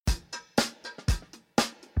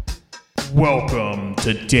Welcome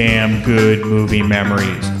to Damn Good Movie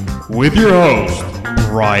Memories with your host,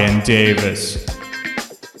 Brian Davis.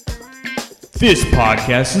 This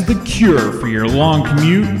podcast is the cure for your long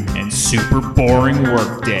commute and super boring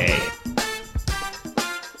workday.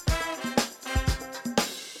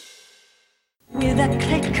 With a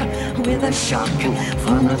click, with a shock,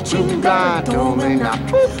 from a jingle, domino,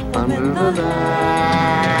 under the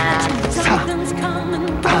light. Something's coming,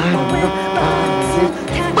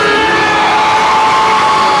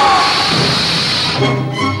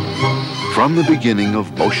 From the beginning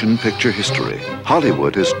of motion picture history,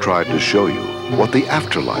 Hollywood has tried to show you what the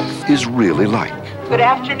afterlife is really like. Good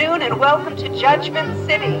afternoon and welcome to Judgment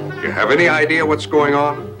City. You have any idea what's going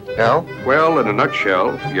on? No? Well, in a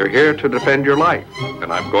nutshell, you're here to defend your life,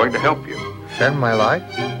 and I'm going to help you. Defend my life?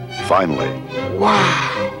 Finally,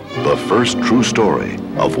 wow! The first true story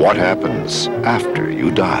of what happens after you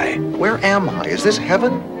die. Where am I? Is this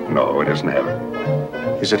heaven? No, it isn't heaven.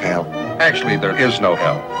 Is it hell? Actually, there is no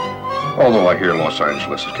hell. Although I hear Los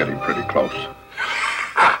Angeles is getting pretty close.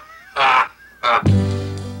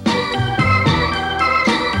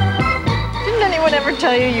 Didn't anyone ever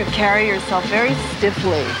tell you you carry yourself very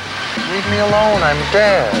stiffly? Leave me alone, I'm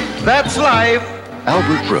dead. That's life.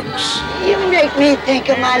 Albert Brooks, You make me think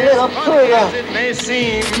of my little poodle.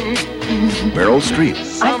 Meryl Streep,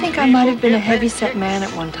 I think I might have been a heavy-set man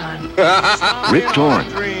at one time. Rick Torn,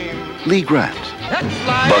 Lee Grant,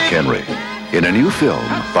 Buck Henry, in a new film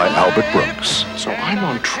by Albert Brooks. So I'm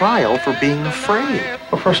on trial for being afraid.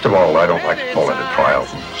 Well, first of all, I don't like to pull into trials.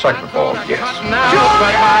 Second of all, yes.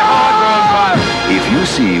 If you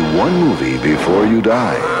see one movie before you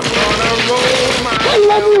die, I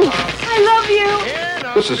love you. I love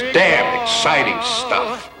you. This is damn exciting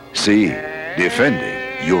stuff. see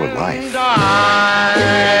Defending Your Life.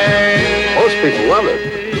 Most people love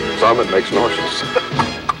it. Some it makes nauseous.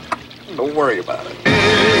 Don't worry about it.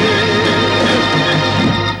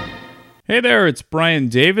 Hey there, it's Brian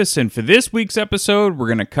Davis, and for this week's episode, we're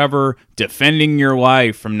going to cover Defending Your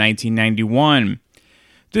Life from 1991.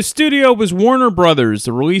 The studio was Warner Brothers.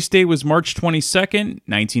 The release date was March 22nd,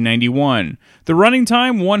 1991. The running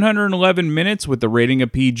time, 111 minutes with the rating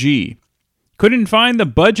of PG. Couldn't find the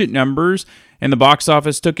budget numbers, and the box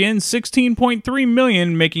office took in $16.3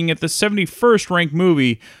 million, making it the 71st ranked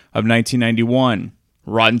movie of 1991.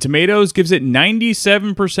 Rotten Tomatoes gives it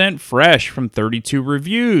 97% fresh from 32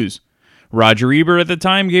 reviews. Roger Ebert at the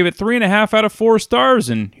time gave it 3.5 out of 4 stars,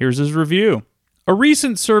 and here's his review. A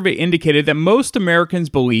recent survey indicated that most Americans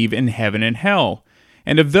believe in heaven and hell,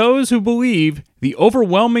 and of those who believe, the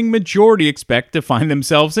overwhelming majority expect to find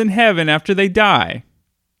themselves in heaven after they die.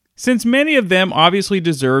 Since many of them obviously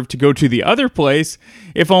deserve to go to the other place,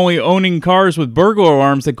 if only owning cars with burglar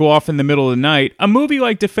alarms that go off in the middle of the night, a movie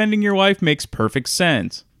like Defending Your Life makes perfect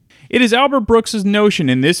sense. It is Albert Brooks' notion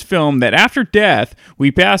in this film that after death, we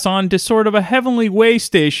pass on to sort of a heavenly way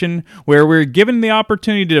station where we're given the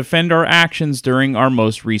opportunity to defend our actions during our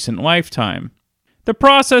most recent lifetime. The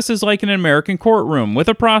process is like an American courtroom with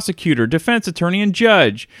a prosecutor, defense attorney, and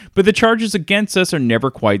judge, but the charges against us are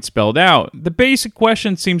never quite spelled out. The basic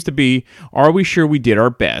question seems to be, are we sure we did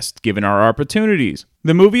our best, given our opportunities?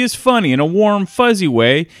 The movie is funny in a warm, fuzzy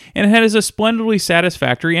way, and it has a splendidly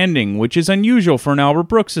satisfactory ending, which is unusual for an Albert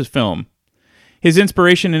Brooks' film. His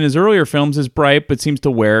inspiration in his earlier films is bright, but seems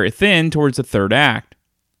to wear thin towards the third act.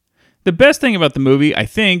 The best thing about the movie, I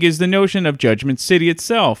think, is the notion of Judgment City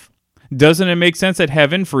itself. Doesn't it make sense that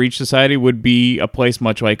heaven for each society would be a place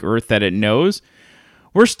much like Earth that it knows?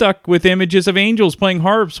 We're stuck with images of angels playing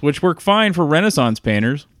harps, which work fine for Renaissance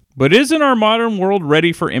painters. But isn't our modern world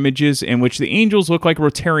ready for images in which the angels look like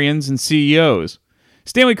Rotarians and CEOs?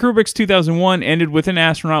 Stanley Kubrick's 2001 ended with an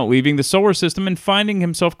astronaut leaving the solar system and finding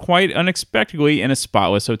himself quite unexpectedly in a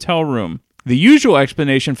spotless hotel room. The usual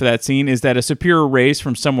explanation for that scene is that a superior race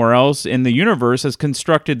from somewhere else in the universe has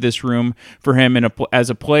constructed this room for him as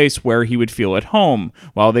a place where he would feel at home,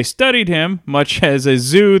 while they studied him, much as a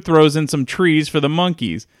zoo throws in some trees for the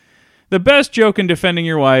monkeys. The best joke in Defending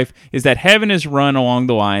Your Life is that heaven is run along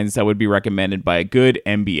the lines that would be recommended by a good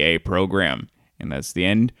MBA program. And that's the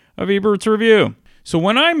end of Ebert's review. So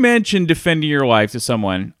when I mention Defending Your Life to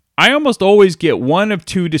someone, I almost always get one of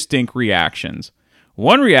two distinct reactions.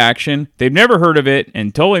 One reaction, they've never heard of it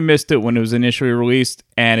and totally missed it when it was initially released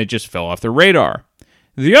and it just fell off their radar.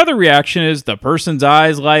 The other reaction is the person's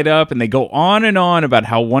eyes light up and they go on and on about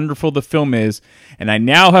how wonderful the film is, and I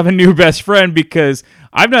now have a new best friend because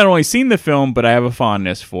I've not only seen the film, but I have a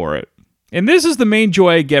fondness for it. And this is the main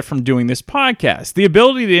joy I get from doing this podcast, the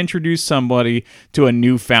ability to introduce somebody to a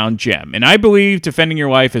newfound gem. And I believe Defending Your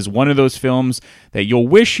Life is one of those films that you'll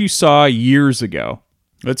wish you saw years ago.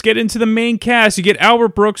 Let's get into the main cast. You get Albert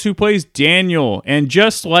Brooks, who plays Daniel. And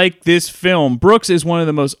just like this film, Brooks is one of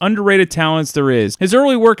the most underrated talents there is. His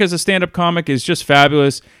early work as a stand-up comic is just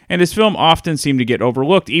fabulous, and his film often seem to get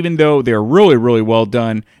overlooked, even though they're really, really well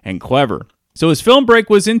done and clever. So his film break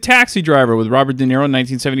was in Taxi Driver with Robert De Niro in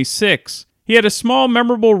 1976. He had a small,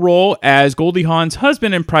 memorable role as Goldie Hawn's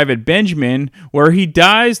husband in Private Benjamin, where he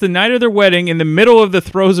dies the night of their wedding in the middle of the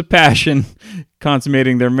throes of passion,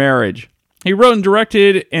 consummating their marriage. He wrote and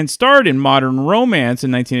directed and starred in Modern Romance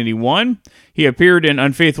in 1981. He appeared in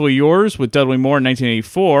Unfaithfully Yours with Dudley Moore in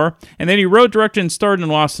 1984. And then he wrote, directed, and starred in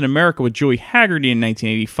Lost in America with Julie Haggerty in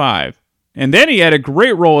 1985. And then he had a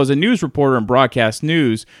great role as a news reporter in broadcast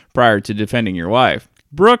news prior to Defending Your Wife.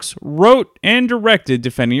 Brooks wrote and directed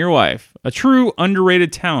Defending Your Wife, a true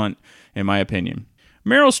underrated talent, in my opinion.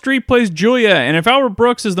 Meryl Streep plays Julia, and if Albert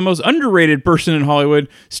Brooks is the most underrated person in Hollywood,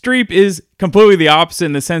 Streep is completely the opposite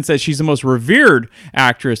in the sense that she's the most revered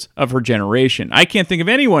actress of her generation. I can't think of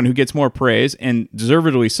anyone who gets more praise, and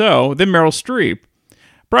deservedly so, than Meryl Streep.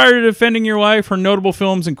 Prior to Defending Your Wife, her notable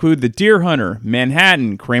films include The Deer Hunter,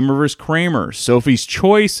 Manhattan, Kramer vs. Kramer, Sophie's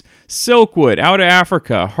Choice, Silkwood, Out of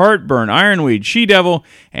Africa, Heartburn, Ironweed, She-Devil,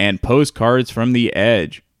 and Postcards from the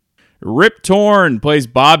Edge. Rip Torn plays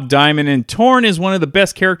Bob Diamond, and Torn is one of the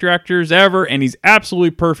best character actors ever, and he's absolutely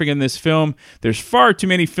perfect in this film. There's far too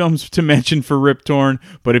many films to mention for Rip Torn,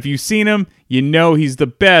 but if you've seen him, you know he's the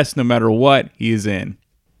best no matter what he is in.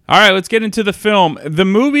 All right, let's get into the film. The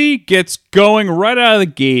movie gets going right out of the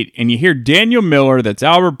gate, and you hear Daniel Miller, that's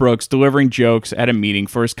Albert Brooks, delivering jokes at a meeting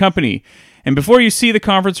for his company. And before you see the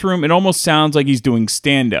conference room, it almost sounds like he's doing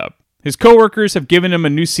stand-up. His coworkers have given him a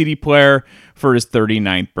new CD player for his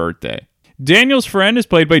 39th birthday. Daniel's friend is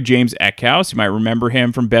played by James Eckhouse. You might remember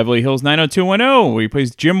him from Beverly Hills 90210, where he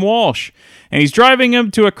plays Jim Walsh. And he's driving him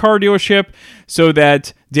to a car dealership so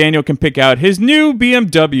that Daniel can pick out his new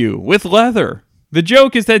BMW with leather. The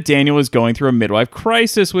joke is that Daniel is going through a midlife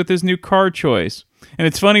crisis with his new car choice. And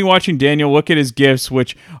it's funny watching Daniel look at his gifts,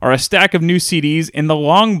 which are a stack of new CDs in the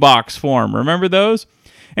long box form. Remember those?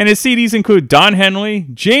 And his CDs include Don Henley,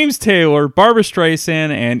 James Taylor, Barbra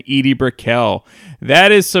Streisand, and Edie Brickell.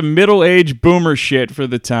 That is some middle-aged boomer shit for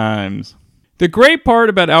the times. The great part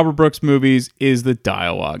about Albert Brooks movies is the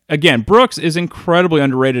dialogue. Again, Brooks is incredibly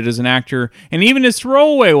underrated as an actor, and even his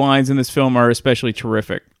throwaway lines in this film are especially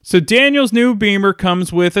terrific. So Daniel's new Beamer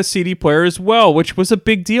comes with a CD player as well, which was a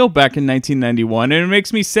big deal back in 1991, and it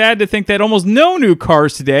makes me sad to think that almost no new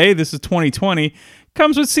cars today, this is 2020,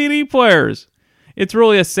 comes with CD players. It's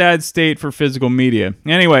really a sad state for physical media.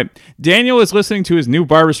 Anyway, Daniel is listening to his new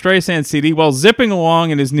Barbra Streisand CD while zipping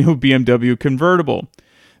along in his new BMW convertible.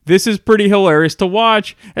 This is pretty hilarious to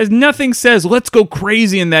watch, as nothing says let's go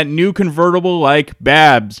crazy in that new convertible like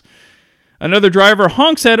Babs. Another driver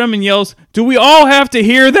honks at him and yells, "Do we all have to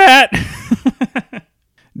hear that?"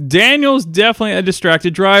 Daniel's definitely a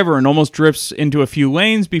distracted driver and almost drifts into a few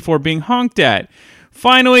lanes before being honked at.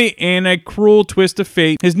 Finally, in a cruel twist of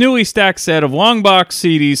fate, his newly stacked set of long box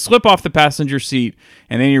CDs slip off the passenger seat,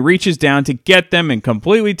 and then he reaches down to get them and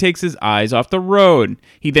completely takes his eyes off the road.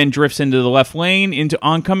 He then drifts into the left lane into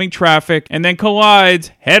oncoming traffic and then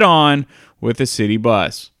collides head-on with a city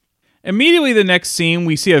bus. Immediately the next scene,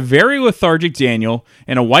 we see a very lethargic Daniel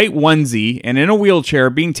in a white onesie and in a wheelchair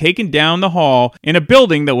being taken down the hall in a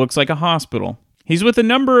building that looks like a hospital. He's with a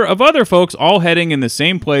number of other folks all heading in the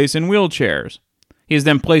same place in wheelchairs. He is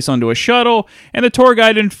then placed onto a shuttle, and the tour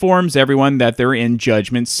guide informs everyone that they're in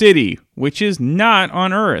Judgment City, which is not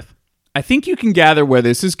on Earth. I think you can gather where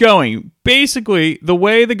this is going. Basically, the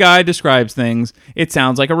way the guy describes things, it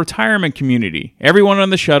sounds like a retirement community. Everyone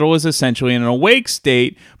on the shuttle is essentially in an awake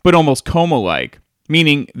state, but almost coma-like,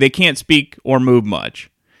 meaning they can't speak or move much.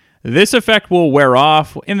 This effect will wear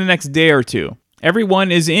off in the next day or two. Everyone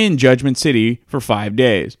is in Judgment City for 5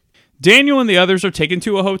 days. Daniel and the others are taken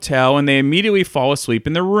to a hotel, and they immediately fall asleep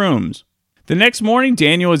in their rooms. The next morning,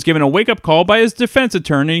 Daniel is given a wake-up call by his defense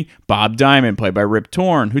attorney, Bob Diamond, played by Rip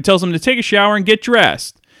Torn, who tells him to take a shower and get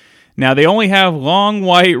dressed. Now, they only have long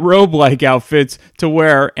white robe-like outfits to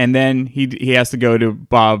wear, and then he has to go to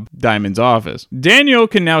Bob Diamond's office. Daniel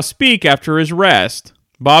can now speak after his rest.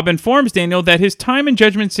 Bob informs Daniel that his time in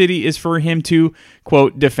Judgment City is for him to,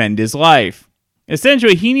 quote, defend his life.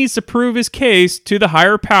 Essentially, he needs to prove his case to the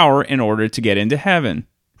higher power in order to get into heaven.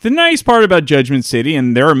 The nice part about Judgment City,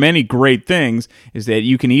 and there are many great things, is that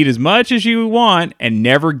you can eat as much as you want and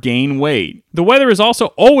never gain weight. The weather is also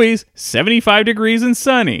always 75 degrees and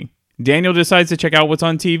sunny. Daniel decides to check out what's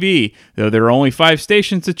on TV, though there are only 5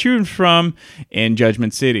 stations to choose from in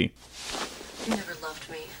Judgment City. You never loved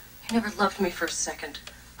me. You never loved me for a second.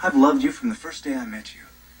 I've loved you from the first day I met you.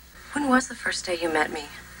 When was the first day you met me?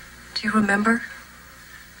 Do you remember?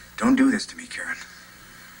 Don't do this to me, Karen.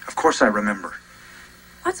 Of course I remember.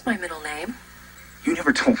 What's my middle name? You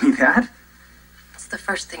never told me that. That's the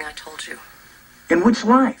first thing I told you. In which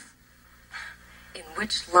life? In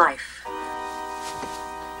which life?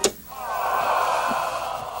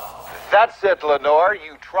 That's it, Lenore.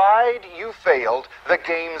 You tried, you failed. The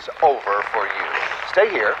game's over for you. Stay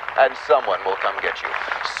here, and someone will come get you.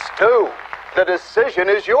 Stu, the decision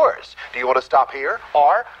is yours. Do you want to stop here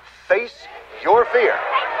or face your fear?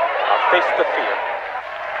 I'll face the fear.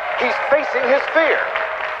 He's facing his fear.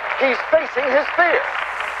 He's facing his fear.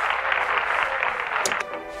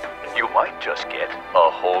 You might just get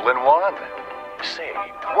a hole-in-one. Say,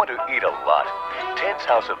 want to eat a lot? Ted's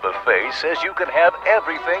House of Buffet says you can have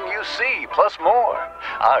everything you see, plus more.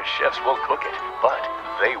 Our chefs will cook it, but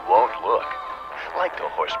they won't look. Like the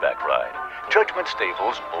horseback ride, Judgment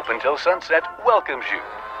Stables, open till sunset, welcomes you.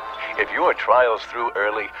 If your trial's through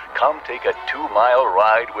early, come take a 2-mile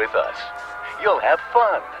ride with us. You'll have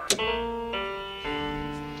fun.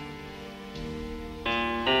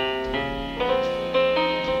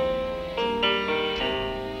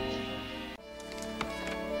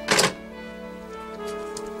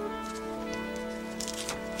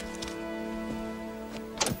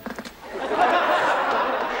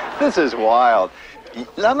 This is wild.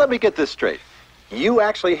 Now let me get this straight. You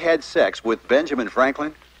actually had sex with Benjamin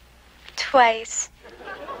Franklin? Twice.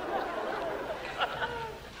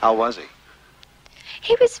 How was he?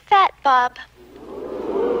 He was fat, Bob.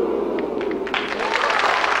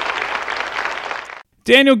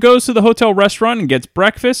 Daniel goes to the hotel restaurant and gets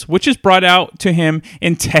breakfast, which is brought out to him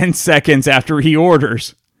in 10 seconds after he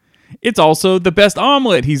orders. It's also the best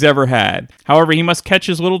omelet he's ever had. However, he must catch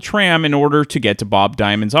his little tram in order to get to Bob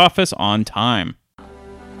Diamond's office on time.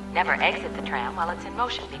 Never exit the tram while it's in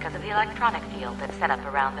motion because of the electronic field that's set up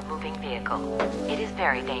around the moving vehicle. It is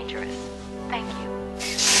very dangerous. Thank you.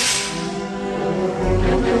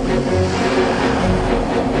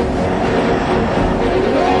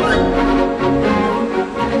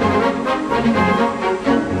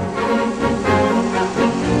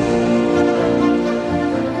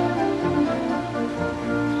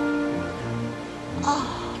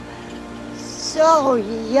 So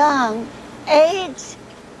young. AIDS?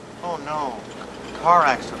 Oh, no. Car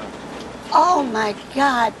accident. Oh, my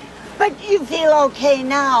God. But you feel okay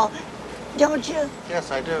now, don't you? Yes,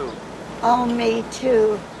 I do. Oh, me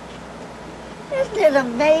too. Isn't it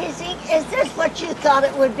amazing? Is this what you thought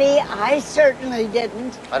it would be? I certainly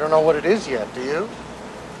didn't. I don't know what it is yet, do you?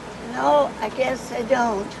 No, I guess I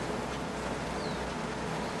don't.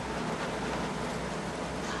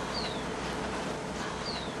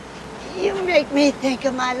 You make me think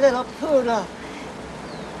of my little poodle.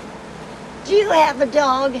 Do you have a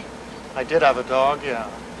dog? I did have a dog, yeah.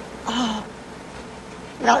 Oh.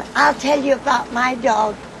 Well, I'll tell you about my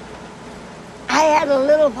dog. I had a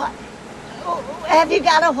little while. Oh, have you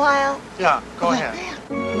got a while? Yeah, go ahead.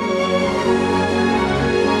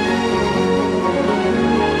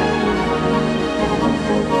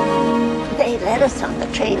 They let us on the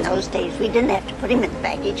train those days. We didn't have to put him in the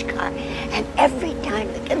baggage car. And every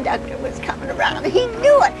time the conductor was coming around, he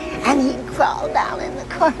knew it. And he'd crawl down in the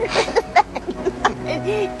corner of the back.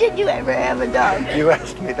 Did you ever have a dog? You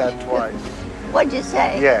asked me that twice. What'd you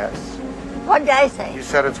say? Yes. What'd I say? You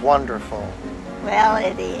said it's wonderful. Well,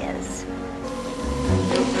 it is.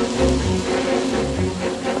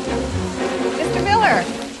 Mr. Miller,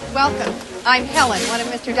 welcome. I'm Helen, one of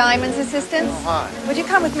Mr. Diamond's assistants. Oh, hi. Would you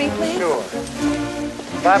come with me, please? Sure.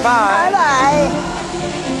 Bye-bye. Bye-bye.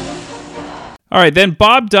 All right, then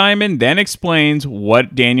Bob Diamond then explains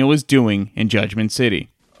what Daniel is doing in Judgment City.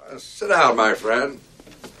 Sit down, my friend.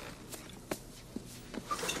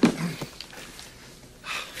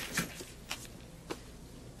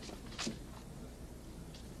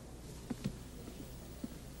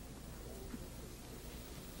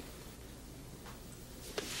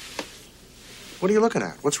 What are you looking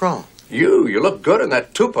at? What's wrong? You look good in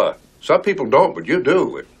that tupa. Some people don't, but you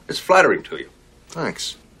do. It's flattering to you.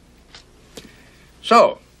 Thanks.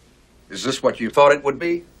 So, is this what you thought it would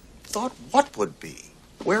be? Thought what would be?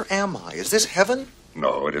 Where am I? Is this heaven?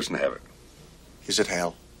 No, it isn't heaven. Is it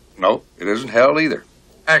hell? No, it isn't hell either.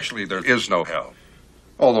 Actually, there is no hell.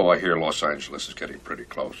 Although I hear Los Angeles is getting pretty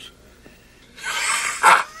close.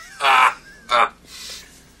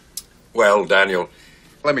 Well, Daniel,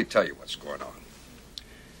 let me tell you what's going on.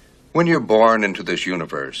 When you're born into this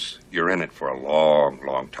universe, you're in it for a long,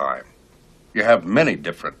 long time. You have many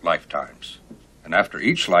different lifetimes. And after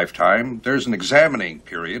each lifetime, there's an examining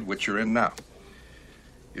period, which you're in now.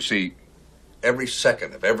 You see, every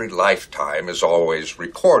second of every lifetime is always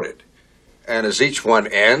recorded. And as each one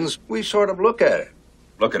ends, we sort of look at it.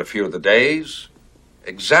 Look at a few of the days,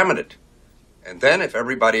 examine it. And then if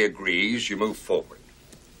everybody agrees, you move forward.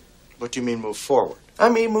 What do you mean move forward? I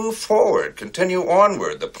mean move forward, continue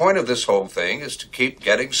onward. The point of this whole thing is to keep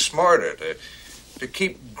getting smarter, to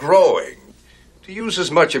keep growing, to use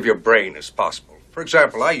as much of your brain as possible. For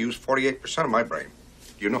example, I use 48% of my brain.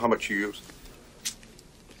 Do you know how much you use?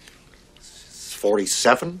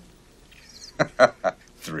 47?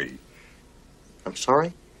 3. I'm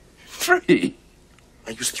sorry? 3. I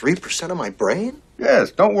use 3% of my brain?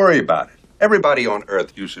 Yes, don't worry about it. Everybody on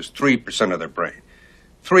Earth uses 3% of their brain.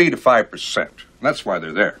 3 to 5%. That's why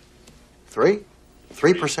they're there. 3%?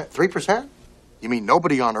 3%? You mean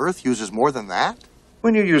nobody on Earth uses more than that?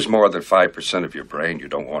 When you use more than 5% of your brain, you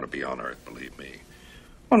don't want to be on Earth, believe me.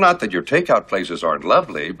 Well, not that your takeout places aren't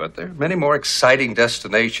lovely, but there are many more exciting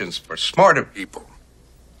destinations for smarter people.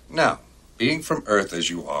 Now, being from Earth as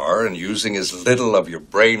you are and using as little of your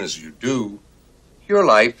brain as you do, your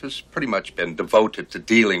life has pretty much been devoted to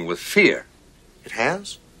dealing with fear. It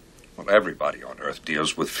has? Well, everybody on Earth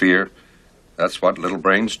deals with fear. That's what little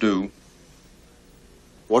brains do.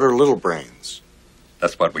 What are little brains?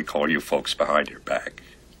 That's what we call you folks behind your back.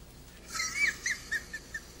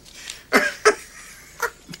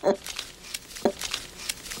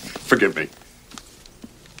 Forgive me.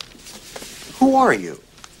 Who are you?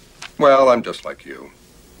 Well, I'm just like you.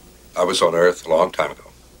 I was on Earth a long time ago.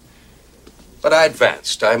 But I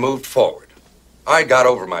advanced. I moved forward. I got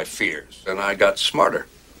over my fears, and I got smarter.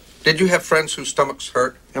 Did you have friends whose stomachs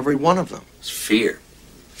hurt? Every one of them. It's fear.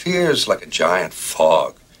 Fear is like a giant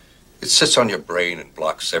fog. It sits on your brain and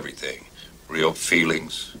blocks everything. Real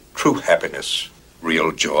feelings, true happiness,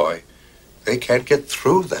 real joy. They can't get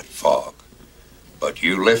through that fog. But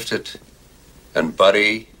you lift it, and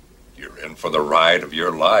buddy, you're in for the ride of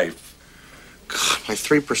your life. God, my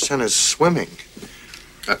 3% is swimming.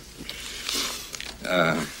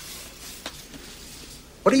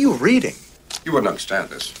 What are you reading? You wouldn't understand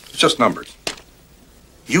this. It's just numbers.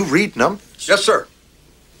 You read numbers? Yes, sir.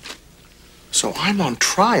 So I'm on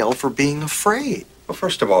trial for being afraid. Well,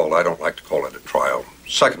 first of all, I don't like to call it a trial.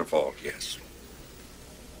 Second of all, yes.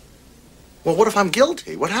 Well, what if I'm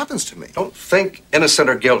guilty? What happens to me? Don't think innocent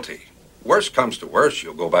or guilty. Worst comes to worst,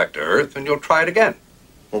 you'll go back to Earth and you'll try it again.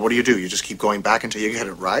 Well, what do? You just keep going back until you get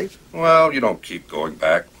it right? Well, you don't keep going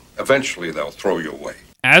back. Eventually, they'll throw you away.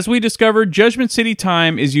 As we discovered, Judgment City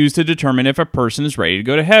time is used to determine if a person is ready to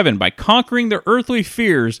go to heaven by conquering their earthly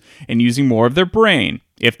fears and using more of their brain.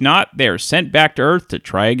 If not, they are sent back to Earth to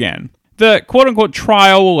try again. The quote-unquote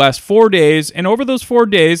trial will last 4 days, and over those 4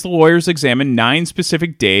 days, the lawyers examine 9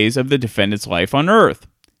 specific days of the defendant's life on Earth.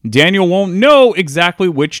 Daniel won't know exactly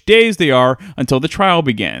which days they are until the trial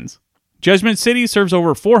begins. Judgment City serves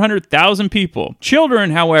over 400,000 people.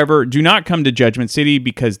 Children, however, do not come to Judgment City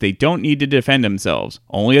because they don't need to defend themselves.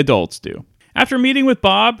 Only adults do. After meeting with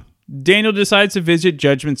Bob, Daniel decides to visit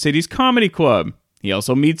Judgment City's comedy club. He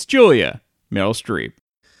also meets Julia, Meryl Streep.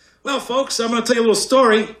 Well, folks, I'm going to tell you a little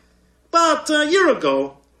story. About a year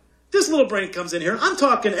ago, this little brain comes in here. I'm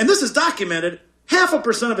talking, and this is documented,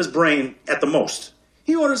 0.5% of his brain at the most.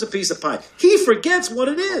 He orders a piece of pie. He forgets what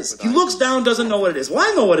it is. He looks down, doesn't know what it is. Well,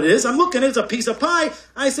 I know what it is. I'm looking, it's a piece of pie.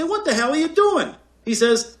 I say, what the hell are you doing? He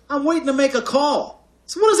says, I'm waiting to make a call.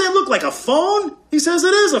 So what does that look like, a phone? He says,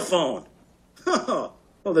 it is a phone.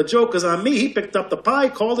 Well, the joke is on me. He picked up the pie,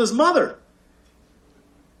 called his mother.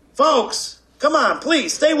 Folks, come on,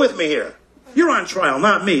 please, stay with me here. You're on trial,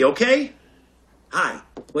 not me, okay? Hi,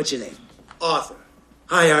 what's your name? Arthur.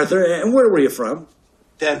 Hi, Arthur, and where were you from?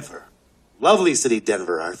 Denver. Lovely city,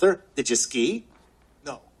 Denver, Arthur. Did you ski?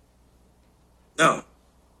 No.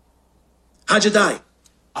 How'd you die?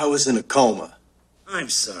 I was in a coma. I'm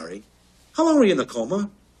sorry. How long were you in the coma?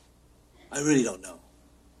 I really don't know.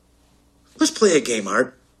 Let's play a game,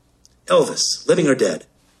 Art. Elvis, living or dead?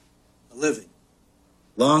 Living.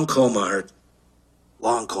 Long coma, Art.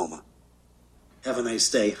 Long coma. Have a nice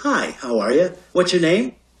day. Hi, how are you? What's your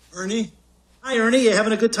name? Ernie. Hi, Ernie. You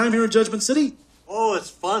having a good time here in Judgment City? Oh, it's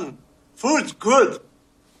fun. Food's good.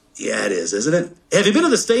 Yeah, it is, isn't it? Have you been to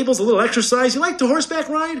the stables, a little exercise? You like to horseback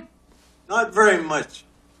ride? Not very much.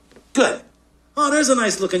 Good. Oh, there's a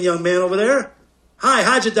nice-looking young man over there. Hi,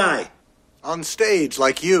 how'd you die? On stage,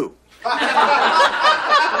 like you.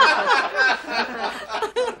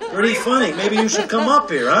 Pretty funny. Maybe you should come up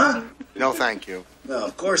here, huh? No, thank you. No,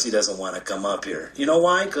 of course he doesn't want to come up here. You know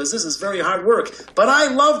why? Because this is very hard work. But I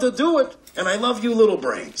love to do it, and I love you little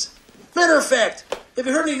brains. Matter of fact, have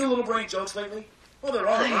you heard any new little brain jokes lately? Oh, they're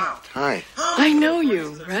all around. Hi. I know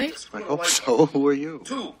you, right? I hope so. Who are you?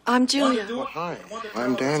 I'm Julia. Oh, hi.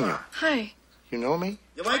 I'm Daniel. Hi. You know me?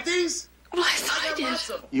 You like these? Well, I thought I did.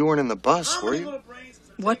 You weren't in the bus, were you?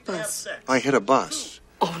 What bus? I hit a bus.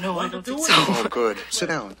 Oh, no, I don't think so. Oh, good. Sit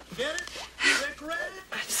down.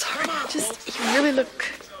 I'm sorry. You really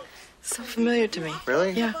look so familiar to me.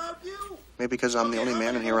 Really? Yeah. Maybe because I'm the only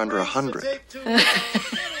man in here under 100.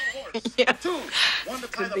 Yeah.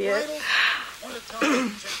 Could be it.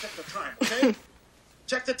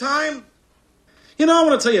 Check the time. You know, I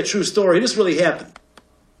want to tell you a true story. This really happened.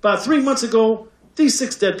 About 3 months ago, these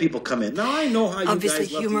 6 dead people come in. Now, I know how you Obviously,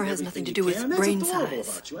 guys love humor to eat has nothing to everything do with you can, and brain that's adorable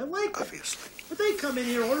size. about you. I like that. Obviously. But they come in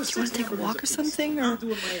here, order You want 6 to take a hamburgers walk or apiece. something, I'm or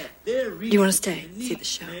doing my act. They're you want to reading stay, and see the eat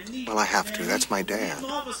show? and eat Well, I have to. and That's eat. my dad. And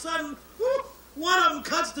all of a sudden, whoop, one of them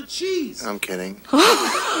cuts the cheese. I'm kidding.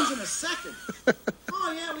 He's in a second.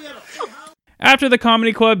 Oh, yeah, we had a full house. After the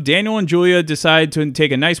comedy club, Daniel and Julia decide to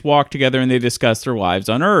take a nice walk together and they discuss their lives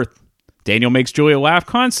on Earth. Daniel makes Julia laugh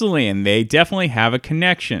constantly and they definitely have a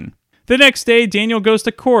connection. The next day, Daniel goes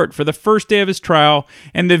to court for the first day of his trial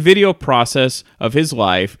and the video process of his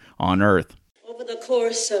life on Earth. Over the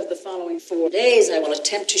course of the following 4 days, I will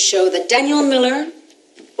attempt to show that Daniel Miller,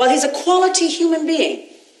 while he's a quality human being,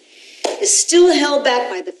 is still held back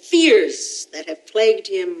by the fears that have plagued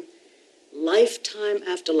him lifetime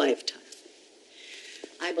after lifetime.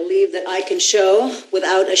 I believe that I can show,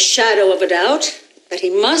 without a shadow of a doubt, that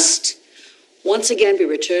he must once again be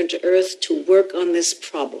returned to Earth to work on this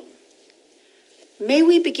problem. May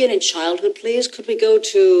we begin in childhood, please? Could we go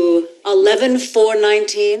to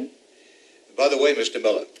 11/4/19? By the way, Mr.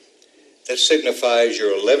 Miller, that signifies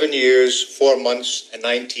you're 11 years, 4 months, and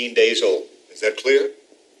 19 days old. Is that clear?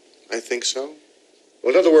 I think so.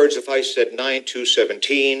 Well, in other words, if I said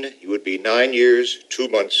 9/2/17, you would be 9 years, 2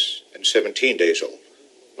 months, and 17 days old.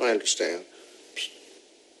 I understand.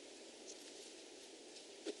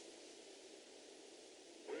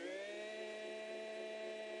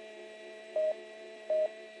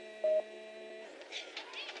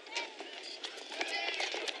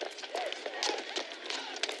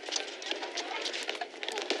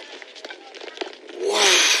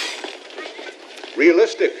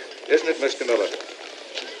 Realistic, isn't it, Mr. Miller?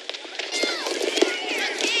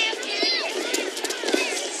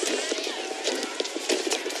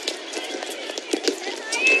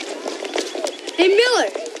 Hey, Miller,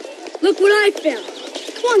 look what I found.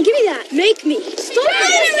 Come on, give me that. Make me. Stop it.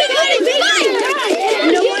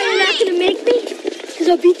 You know why you're not going to make me? Because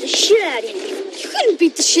I'll beat the shit out of you. You couldn't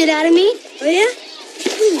beat the shit out of me. Oh, yeah? Hit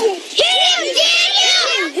him,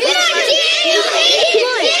 Daniel! Hit him, Daniel! Come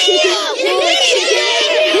on, chicken. Come on, chicken.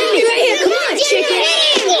 Hit me right here. Come on, chicken.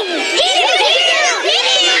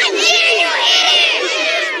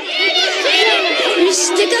 You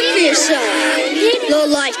stick up for yourself. Low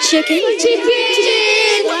life chicken. Chicken.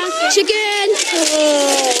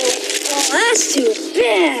 Oh, that's too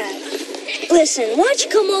bad. Listen, why don't you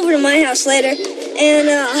come over to my house later and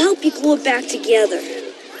I'll help you glue it back together.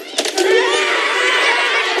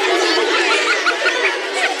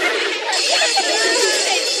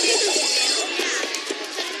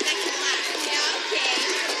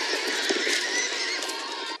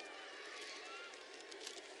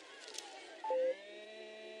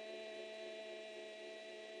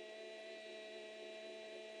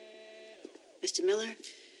 Mr. Miller,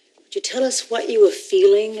 would you tell us what you were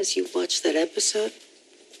feeling as you watched that episode?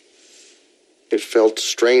 It felt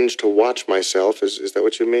strange to watch myself. Is that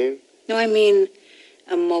what you mean? No, I mean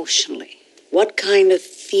emotionally. What kind of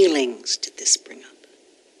feelings did this bring up?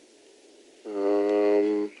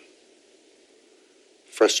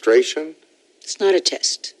 Frustration? It's not a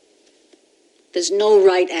test. There's no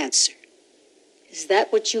right answer. Is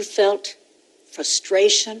that what you felt?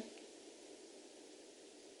 Frustration?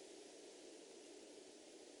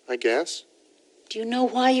 I guess. Do you know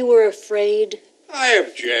why you were afraid? I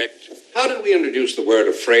object. How did we introduce the word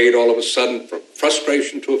afraid all of a sudden, from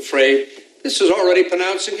frustration to afraid? This is already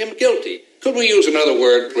pronouncing him guilty. Could we use another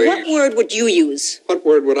word, please? What word would you use? What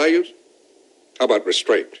word would I use? How about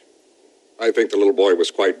restraint? I think the little boy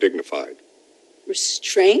was quite dignified.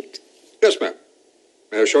 Restraint? Yes, ma'am.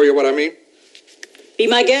 May I show you what I mean? Be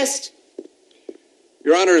my guest.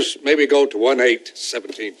 Your Honors, may we go to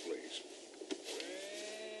 1/8/17, please.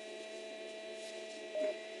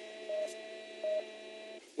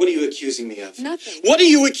 What are you accusing me of? Nothing. What are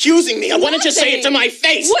you accusing me of? Why don't you say it to my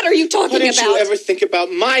face? What are you talking Why didn't about? you ever think about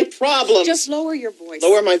my problem? Just lower your voice.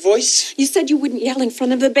 Lower my voice? You said you wouldn't yell in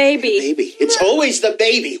front of the baby. Baby. It's always the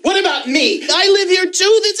baby. What about me? I live here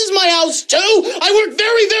too. This is my house too. I work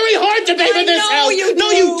very, very hard to pay for this house. You no,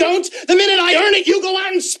 do. you don't. The minute I earn it, you go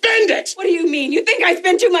out and spend it. What do you mean? You think I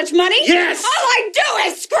spend too much money? Yes! All I do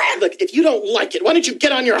is scrimp! Look, if you don't like it, why don't you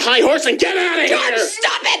get on your high horse and get out of here? George,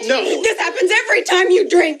 stop it! No. This happens every time you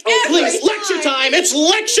drink. Oh, please, lecture time. It's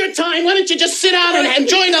lecture time. Why don't you just sit down and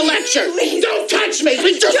enjoy the lecture? Please. Don't touch me.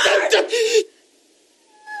 Please, just don't.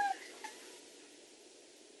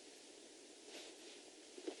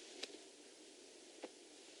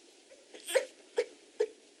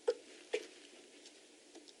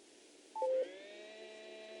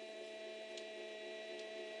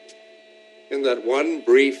 In that one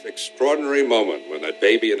brief, extraordinary moment when that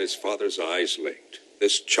baby and his father's eyes linked,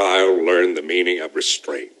 this child learned the meaning of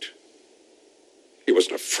restraint. He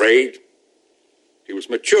wasn't afraid. He was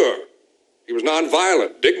mature. He was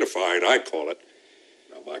nonviolent, dignified, I call it.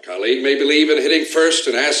 Now, my colleague may believe in hitting first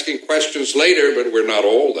and asking questions later, but we're not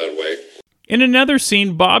all that way. In another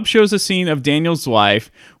scene, Bob shows a scene of Daniel's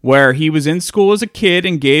life where he was in school as a kid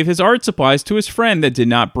and gave his art supplies to his friend that did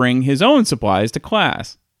not bring his own supplies to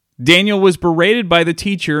class. Daniel was berated by the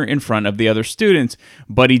teacher in front of the other students,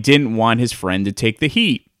 but he didn't want his friend to take the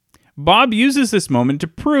heat. Bob uses this moment to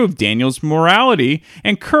prove Daniel's morality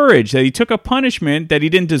and courage that he took a punishment that he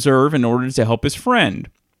didn't deserve in order to help his friend.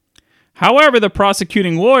 However, the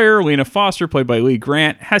prosecuting lawyer, Lena Foster, played by Lee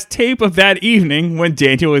Grant, has tape of that evening when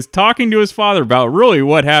Daniel is talking to his father about really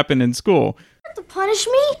what happened in school. You have to punish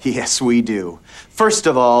me? Yes, we do. First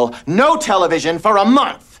of all, no television for a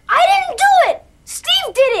month. I didn't do it!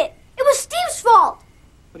 Steve did it! It was Steve's fault!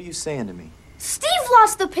 What are you saying to me? Steve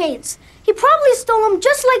lost the paints. He probably stole them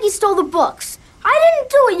just like he stole the books. I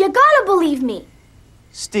didn't do it. You gotta believe me.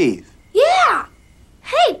 Steve? Yeah!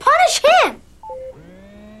 Hey, punish him!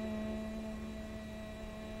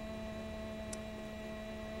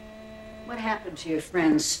 What happened to your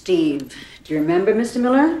friend Steve? Do you remember, Mr.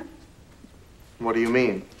 Miller? What do you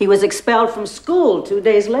mean? He was expelled from school 2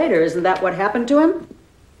 days later. Isn't that what happened to him?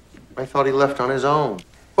 I thought he left on his own.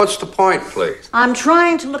 What's the point, please? I'm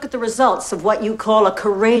trying to look at the results of what you call a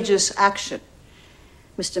courageous action.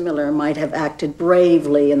 Mr. Miller might have acted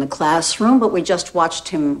bravely in the classroom, but we just watched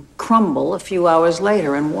him crumble a few hours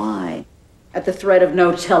later. And why? At the threat of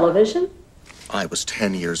no television? I was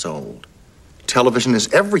 10 years old. Television is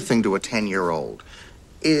everything to a 10-year-old.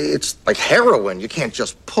 It's like heroin. You can't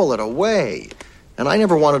just pull it away. And I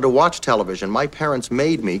never wanted to watch television. My parents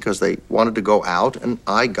made me because they wanted to go out, and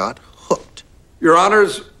I got hooked. Your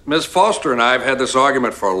Honors, Ms. Foster and I have had this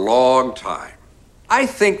argument for a long time. I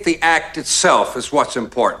think the act itself is what's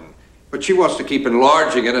important, but she wants to keep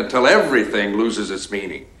enlarging it until everything loses its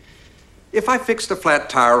meaning. If I fixed a flat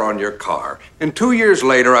tire on your car, and 2 years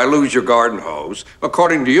later I lose your garden hose,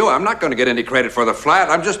 according to you, I'm not going to get any credit for the flat.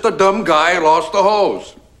 I'm just a dumb guy who lost the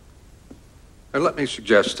hose. And let me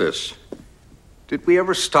suggest this. Did we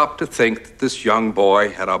ever stop to think that this young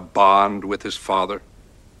boy had a bond with his father?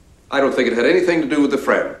 I don't think it had anything to do with the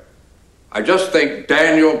friend. I just think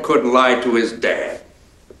Daniel couldn't lie to his dad.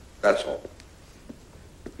 That's all.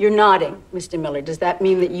 You're nodding, Mr. Miller. Does that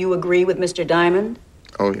mean that you agree with Mr. Diamond?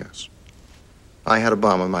 Oh, yes. I had a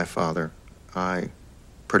bond with my father. I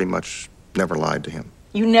pretty much never lied to him.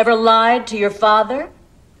 You never lied to your father?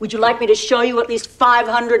 Would you like me to show you at least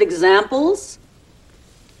 500 examples?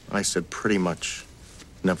 I said pretty much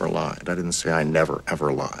never lied. I didn't say I never,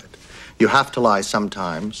 ever lied. You have to lie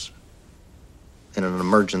sometimes in an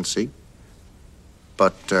emergency,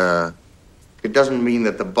 but it doesn't mean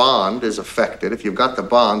that the bond is affected. If you've got the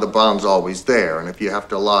bond's always there. And if you have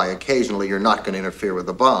to lie occasionally, you're not going to interfere with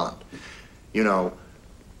the bond. You know,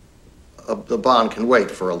 the bond can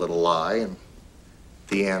wait for a little lie, and at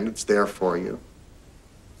the end, it's there for you.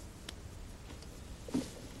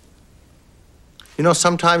 You know,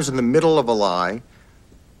 sometimes in the middle of a lie,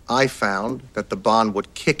 I found that the bond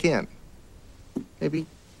would kick in. Maybe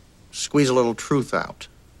squeeze a little truth out.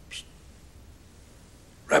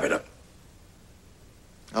 Wrap it up.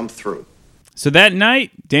 I'm through. So that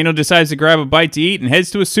night, Daniel decides to grab a bite to eat and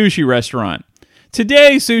heads to a sushi restaurant.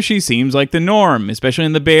 Today, sushi seems like the norm, especially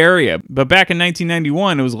in the Bay Area, but back in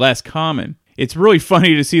 1991, it was less common. It's really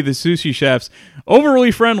funny to see the sushi chefs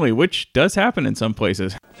overly friendly, which does happen in some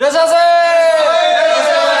places. Hi.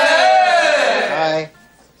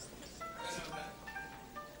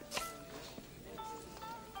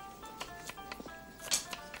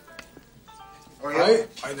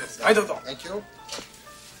 Thank you.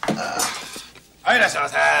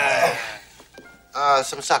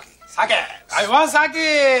 Some sake. Sake! I want sake!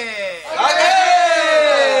 Sake!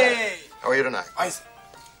 How are you tonight? Nice.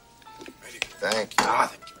 Thank you. Thank you very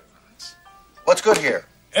much. What's good here?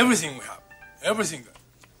 Everything we have. Everything good.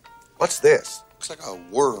 What's this? Looks like a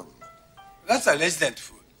worm. That's a resident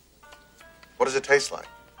food. What does it taste like?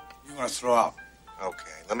 You're gonna throw up.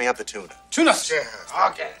 Okay, let me have the tuna. Tuna. Yes.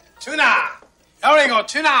 Okay. Tuna. There we go.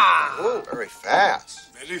 Tuna. Oh, very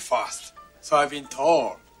fast. Very fast. So I've been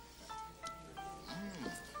told.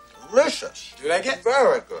 Delicious. Do you like it?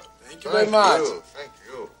 Very good. Thank you very much. Thank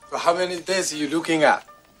you. So how many days are you looking at?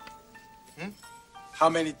 How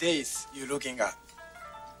many days you looking at?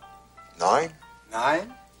 9.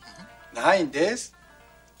 9? 9 days?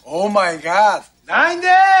 Oh my God! 9 days! 9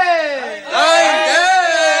 days!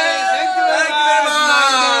 Thank you very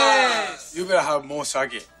much. 9 days. You better have more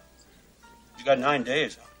sake. You got 9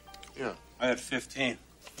 days. Yeah. I had 15.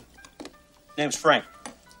 Name's Frank.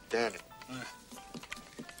 Danny.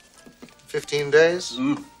 15 days?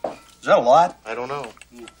 Is that a lot? I don't know.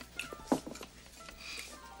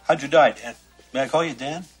 How'd you die, Dan? May I call you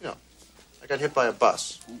Dan? Yeah. I got hit by a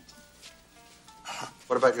bus.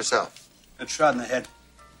 What about yourself? Got shot in the head.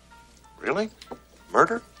 Really?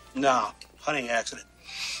 Murder? No, hunting accident.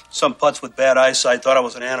 Some putz with bad eyesight thought I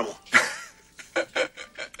was an animal.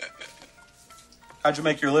 How'd you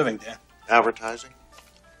make your living, Dan? Advertising.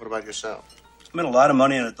 What about yourself? Spent a lot of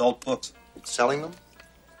money on adult books. Selling them?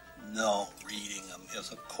 No, reading them.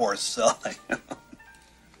 Yes, of course, selling them.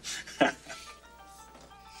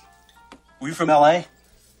 Were you from L.A.?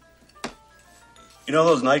 You know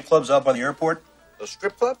those nightclubs out by the airport? Those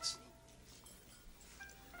strip clubs?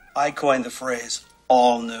 I coined the phrase,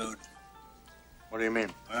 all nude. What do you mean?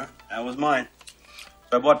 Well, that was mine.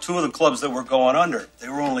 So I bought 2 of the clubs that were going under. They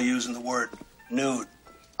were only using the word nude.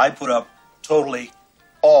 I put up totally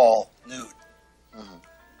all nude.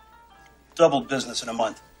 Doubled business in a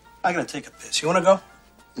month. I gotta take a piss. You wanna go?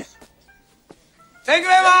 Thank you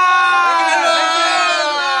very much!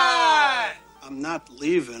 I'm not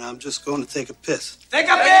leaving. I'm just going to take a piss. Take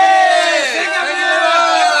a piss! Take a piss!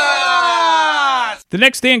 The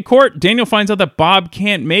next day in court, Daniel finds out that Bob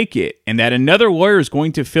can't make it and that another lawyer is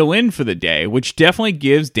going to fill in for the day, which definitely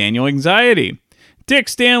gives Daniel anxiety. Dick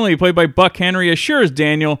Stanley, played by Buck Henry, assures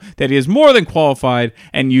Daniel that he is more than qualified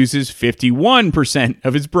and uses 51%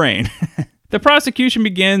 of his brain. The prosecution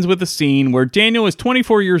begins with a scene where Daniel is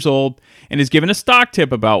 24 years old and is given a stock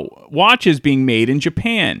tip about watches being made in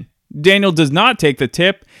Japan. Daniel does not take the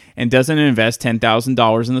tip and doesn't invest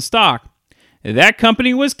 $10,000 in the stock. That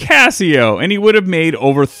company was Casio, and he would have made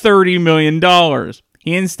over $30 million.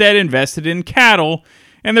 He instead invested in cattle,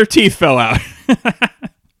 and their teeth fell out.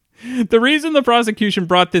 The reason the prosecution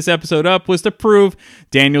brought this episode up was to prove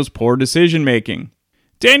Daniel's poor decision-making.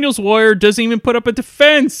 Daniel's lawyer doesn't even put up a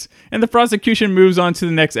defense, and the prosecution moves on to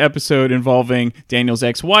the next episode involving Daniel's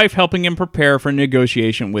ex-wife helping him prepare for a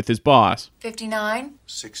negotiation with his boss. 59?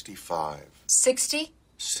 65. 60?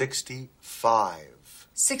 65.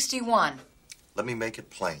 61. Let me make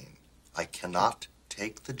it plain. I cannot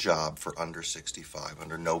take the job for under 65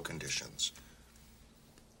 under no conditions.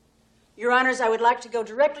 Your Honors, I would like to go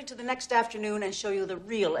directly to the next afternoon and show you the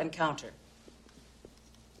real encounter.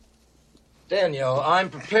 Daniel, I'm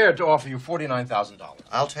prepared to offer you $49,000.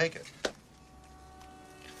 I'll take it. I'm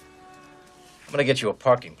going to get you a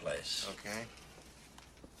parking place. Okay.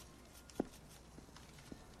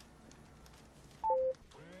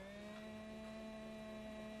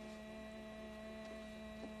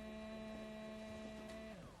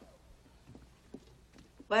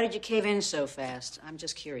 Why did you cave in so fast? I'm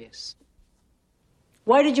just curious.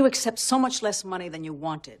 Why did you accept so much less money than you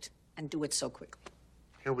wanted and do it so quickly?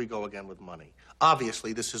 Here we go again with money.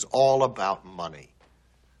 Obviously, this is all about money.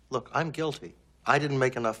 Look, I'm guilty. I didn't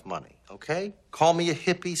make enough money, okay? Call me a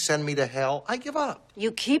hippie, send me to hell. I give up.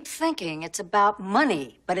 You keep thinking it's about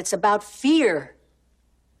money, but it's about fear.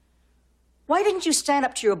 Why didn't you stand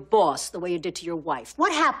up to your boss the way you did to your wife?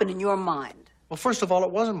 What happened in your mind? Well, first of all,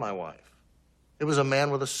 it wasn't my wife. It was a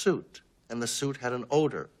man with a suit, and the suit had an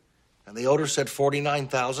odor. And the odor said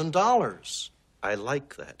 $49,000. I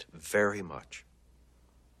like that very much.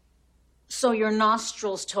 So your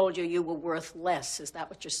nostrils told you you were worth less. Is that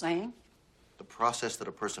what you're saying? The process that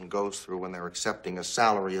a person goes through when they're accepting a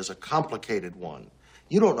salary is a complicated one.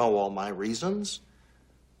 You don't know all my reasons.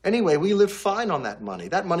 Anyway, we lived fine on that money.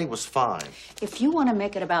 That money was fine. If you want to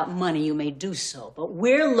make it about money, you may do so, but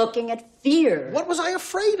we're looking at fear. What was I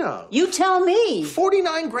afraid of? You tell me.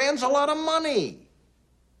 49 grand's a lot of money.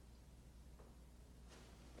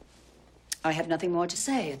 I have nothing more to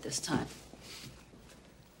say at this time.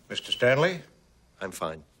 Mr. Stanley? I'm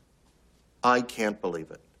fine. I can't believe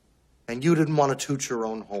it. And you didn't want to toot your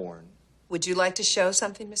own horn. Would you like to show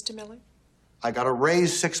something, Mr. Miller? I got a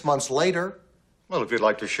raise 6 months later. Well, if you'd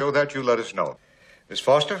like to show that, you let us know. Miss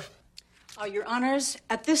Foster? Your Honors,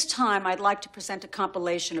 at this time, I'd like to present a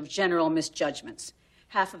compilation of general misjudgments.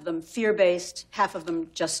 Half of them fear-based, half of them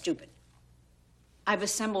just stupid. I've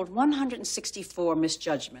assembled 164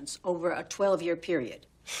 misjudgments over a 12-year period.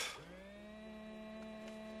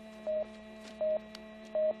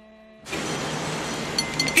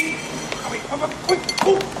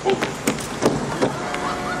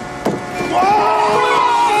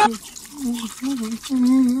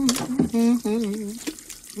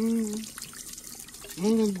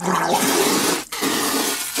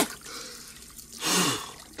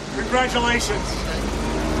 Congratulations.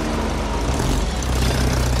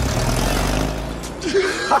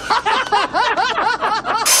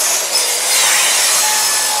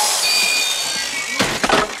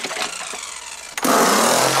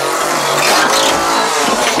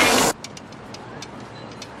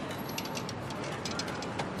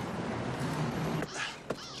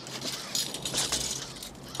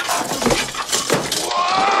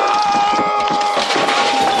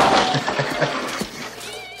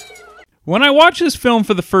 When I watched this film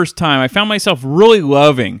for the first time, I found myself really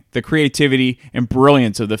loving the creativity and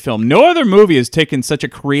brilliance of the film. No other movie has taken such a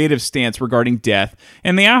creative stance regarding death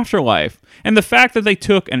and the afterlife. And the fact that they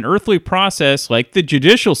took an earthly process like the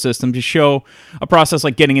judicial system to show a process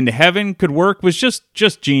like getting into heaven could work was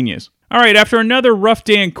just genius. All right, after another rough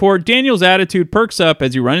day in court, Daniel's attitude perks up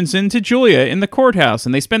as he runs into Julia in the courthouse,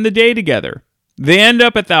 and they spend the day together. They end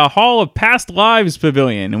up at the Hall of Past Lives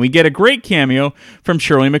Pavilion, and we get a great cameo from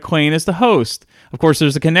Shirley MacLaine as the host. Of course,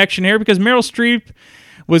 there's a connection here because Meryl Streep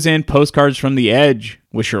was in Postcards from the Edge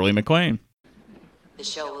with Shirley MacLaine. The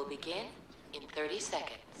show will begin in 30 seconds.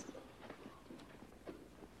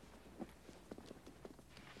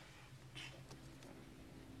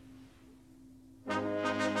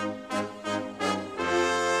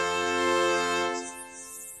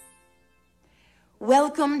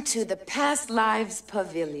 Welcome to the Past Lives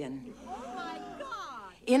Pavilion.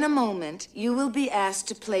 In a moment, you will be asked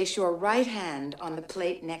to place your right hand on the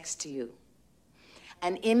plate next to you.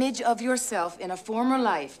 An image of yourself in a former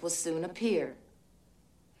life will soon appear.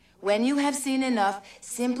 When you have seen enough,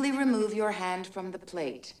 simply remove your hand from the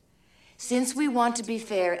plate. Since we want to be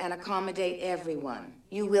fair and accommodate everyone,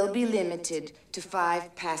 you will be limited to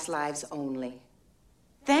 5 past lives only.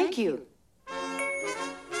 Thank you.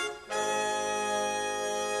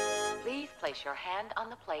 Please place your hand on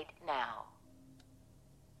the plate now.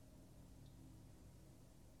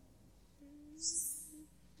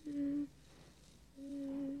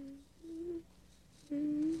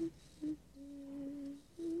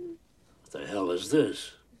 What the hell is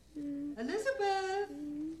this? Elizabeth,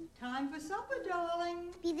 time for supper, darling.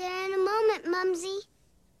 Be there in a moment, Mumsy.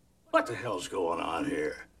 What the hell's going on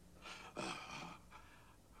here?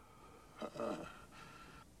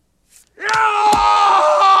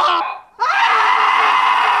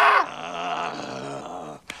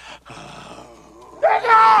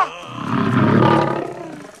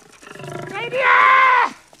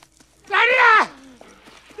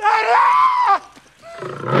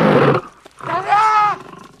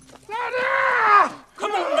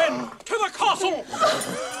 Come on, men, to the castle!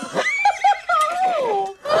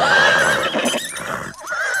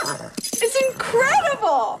 It's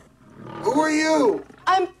incredible! Who are you?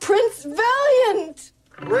 I'm Prince Valiant!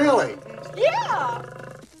 Really? Yeah!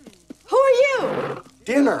 Who are you?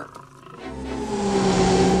 Dinner.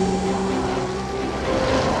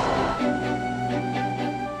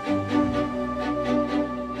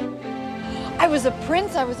 I was a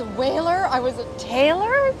prince, I was a whaler, I was a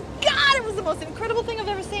tailor. God, it was the most incredible thing I've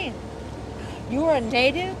ever seen. You were a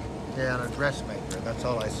native? Yeah, and a dressmaker. That's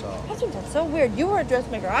all I saw. That's so weird. You were a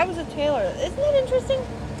dressmaker, I was a tailor. Isn't that interesting?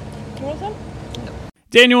 You want some?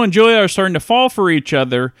 Daniel and Julia are starting to fall for each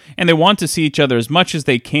other, and they want to see each other as much as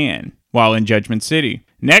they can while in Judgment City.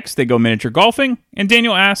 Next, they go miniature golfing, and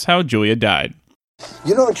Daniel asks how Julia died.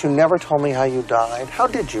 You know that you never told me how you died? How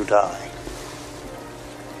did you die?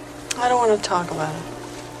 I don't want to talk about it.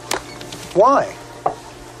 Why?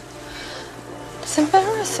 It's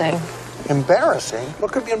embarrassing. Embarrassing?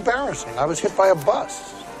 What could be embarrassing? I was hit by a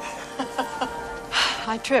bus.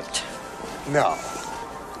 I tripped. No.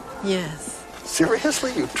 Yes.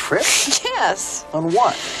 Seriously? You tripped? Yes. On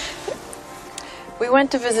what? We went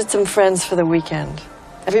to visit some friends for the weekend.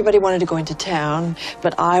 Everybody wanted to go into town,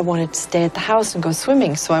 but I wanted to stay at the house and go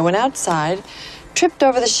swimming, so I went outside, tripped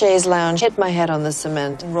over the chaise lounge, hit my head on the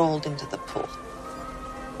cement, and rolled into the pool.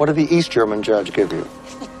 What did the East German judge give you?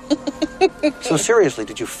 So seriously,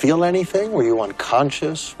 did you feel anything? Were you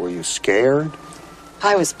unconscious? Were you scared?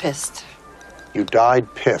 I was pissed. You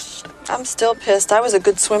died pissed. I'm still pissed. I was a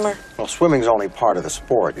good swimmer. Well, swimming's only part of the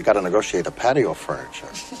sport. You got to negotiate the patio furniture.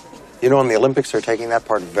 You know, in the Olympics, they're taking that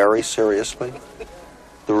part very seriously.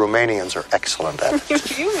 The Romanians are excellent at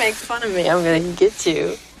it. You make fun of me. I'm going to get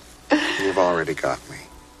you. You've already got me.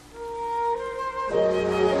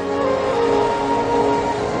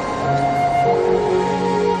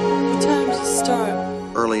 What time does it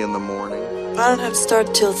start? Early in the morning. I don't have to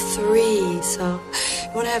start till 3, so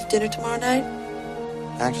you want to have dinner tomorrow night?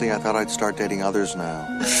 Actually, I thought I'd start dating others now.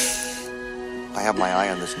 I have my eye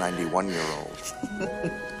on this 91-year-old.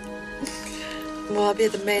 Well, I'll be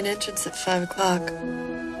at the main entrance at 5 o'clock.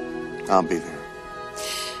 I'll be there.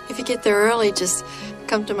 If you get there early, just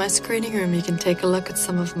come to my screening room. You can take a look at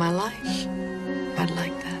some of my life. I'd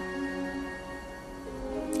like that.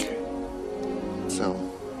 So.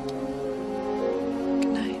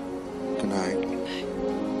 Good night. Good night.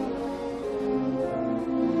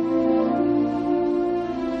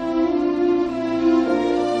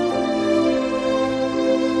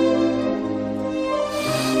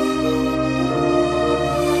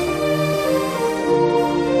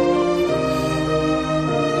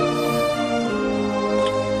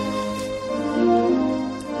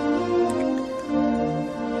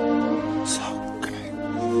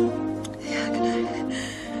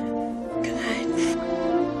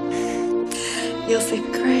 You'll feel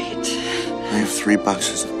great. I have 3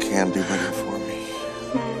 boxes of candy waiting for me.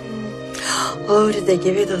 Oh, did they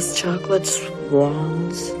give you those chocolate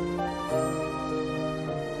swans?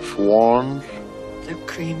 Swans? They're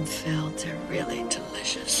cream-filled. They're really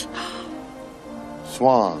delicious.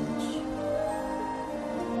 Swans?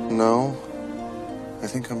 No. I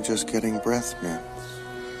think I'm just getting breath mints.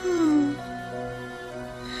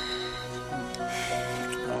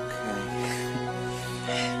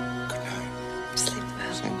 Sleep well.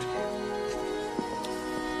 Same to you.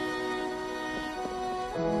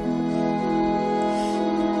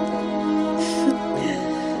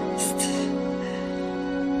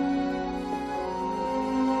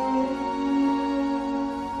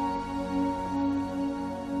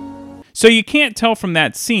 So you can't tell from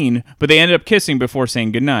that scene, but they end up kissing before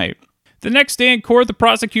saying goodnight. The next day in court, the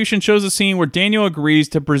prosecution shows a scene where Daniel agrees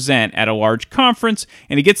to present at a large conference,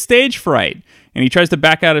 and he gets stage fright, and he tries to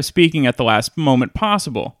back out of speaking at the last moment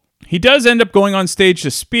possible. He does end up going on stage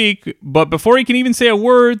to speak, but before he can even say a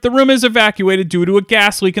word, the room is evacuated due to a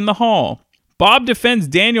gas leak in the hall. Bob defends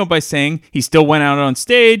Daniel by saying he still went out on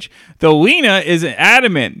stage, though Lena is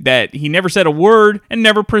adamant that he never said a word and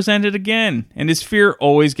never presented again, and his fear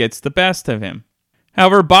always gets the best of him.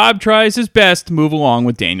 However, Bob tries his best to move along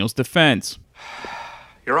with Daniel's defense.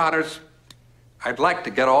 Your Honors, I'd like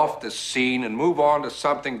to get off this scene and move on to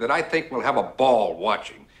something that I think we'll have a ball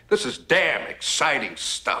watching. This is damn exciting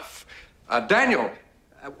stuff. Daniel,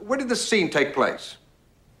 where did this scene take place?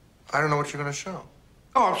 I don't know what you're going to show.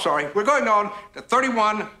 Oh, I'm sorry. We're going on to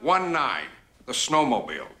 3119, the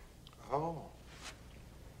snowmobile. Oh.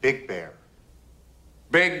 Big Bear.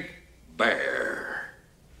 Big Bear.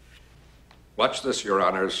 Watch this, Your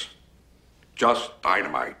Honors. Just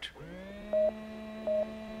dynamite.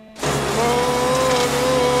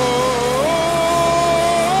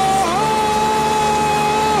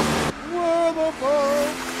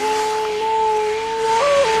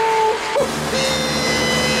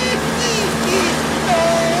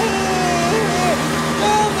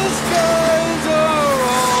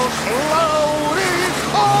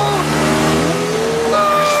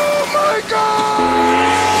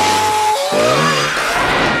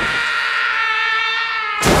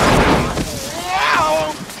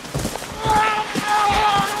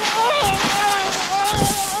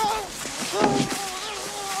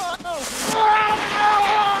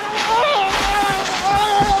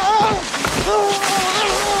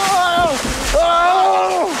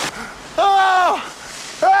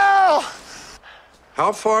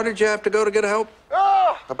 How far did you have to go to get help?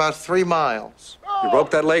 About 3 miles. You broke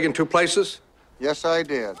that leg in 2 places? Yes, I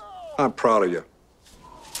did. I'm proud of you.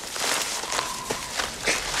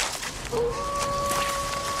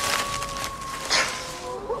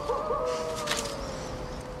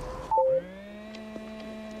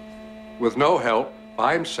 With no help,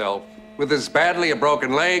 by himself, with as badly a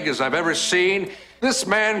broken leg as I've ever seen, this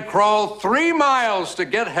man crawled 3 miles to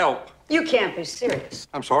get help. You can't be serious.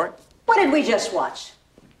 I'm sorry? What did we just watch?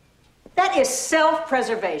 That is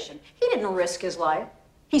self-preservation. He didn't risk his life.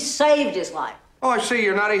 He saved his life. Oh, I see.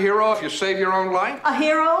 You're not a hero if you save your own life? A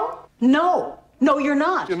hero? No. No, you're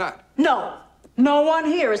not. You're not? No. No one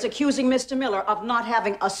here is accusing Mr. Miller of not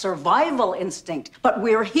having a survival instinct. But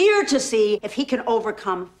we're here to see if he can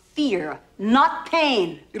overcome fear, not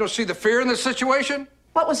pain. You don't see the fear in this situation?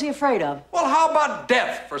 What was he afraid of? Well, how about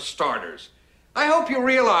death, for starters? I hope you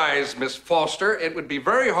realize, Miss Foster, it would be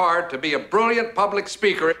very hard to be a brilliant public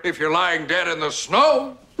speaker if you're lying dead in the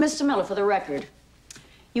snow. Mr. Miller, for the record,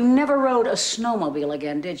 you never rode a snowmobile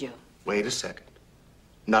again, did you? Wait a second.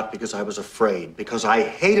 Not because I was afraid, because I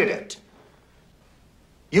hated it.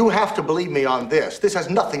 You have to believe me on this. This has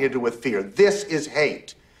nothing to do with fear. This is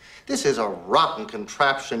hate. This is a rotten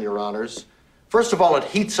contraption, Your Honors. First of all, it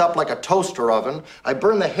heats up like a toaster oven. I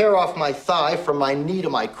burn the hair off my thigh from my knee to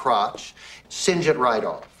my crotch, singe it right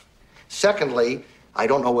off. Secondly, I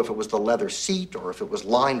don't know if it was the leather seat or if it was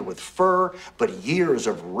lined with fur, but years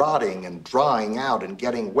of rotting and drying out and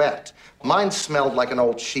getting wet. Mine smelled like an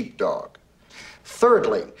old sheepdog.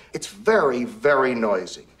 Thirdly, it's very, very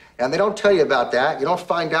noisy. And they don't tell you about that. You don't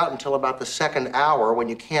find out until about the second hour when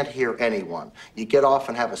you can't hear anyone. You get off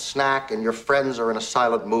and have a snack and your friends are in a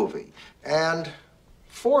silent movie. And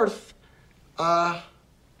fourth,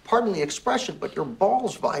 pardon the expression, but your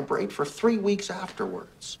balls vibrate for 3 weeks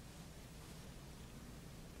afterwards.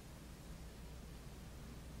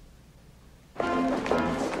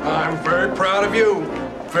 I'm very proud of you.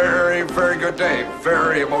 Very, very good day.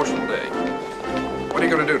 Very emotional day. What are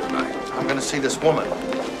you going to do tonight? I'm going to see this woman.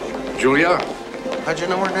 Julia? How'd you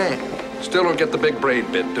know her name? Still don't get the big brain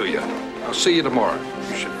bit, do you? I'll see you tomorrow.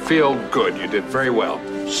 You should feel good. You did very well.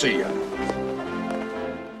 See ya.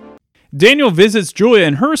 Daniel visits Julia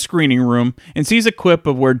in her screening room and sees a clip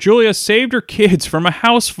of where Julia saved her kids from a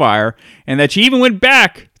house fire and that she even went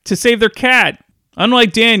back to save their cat.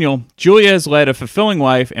 Unlike Daniel, Julia has led a fulfilling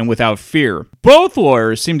life and without fear. Both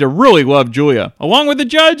lawyers seem to really love Julia, along with the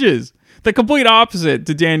judges, the complete opposite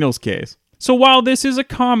to Daniel's case. So while this is a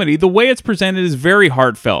comedy, the way it's presented is very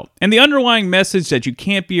heartfelt, and the underlying message that you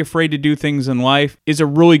can't be afraid to do things in life is a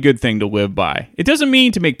really good thing to live by. It doesn't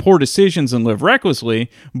mean to make poor decisions and live recklessly,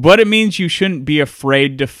 but it means you shouldn't be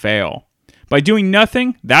afraid to fail. By doing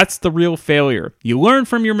nothing, that's the real failure. You learn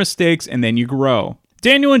from your mistakes and then you grow.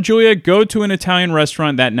 Daniel and Julia go to an Italian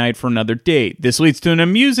restaurant that night for another date. This leads to an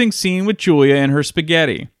amusing scene with Julia and her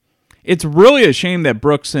spaghetti. It's really a shame that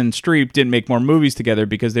Brooks and Streep didn't make more movies together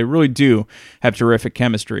because they really do have terrific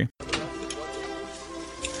chemistry.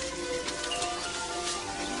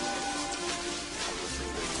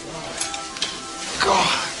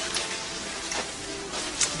 God,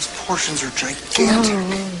 these portions are gigantic. Oh,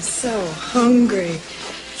 I'm so hungry.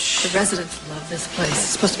 The residents love this place. It's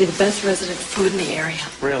supposed to be the best resident food in the area.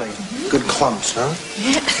 Really? Good clumps, huh?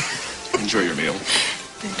 Yeah. Enjoy your meal.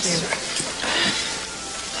 Thank you.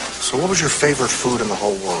 So what was your favorite food in the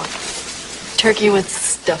whole world? Turkey with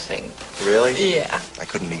stuffing. Really? Yeah. I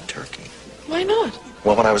couldn't eat turkey. Why not?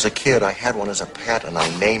 Well, when I was a kid, I had one as a pet, and I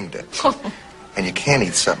named it. And you can't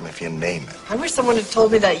eat something if you name it. I wish someone had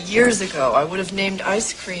told me that years ago. I would have named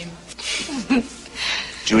ice cream.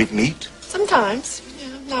 Do you eat meat? Sometimes.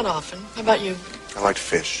 Yeah, not often. How about you? I like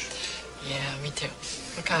fish. Yeah, me too.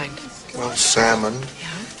 What kind? Well, salmon.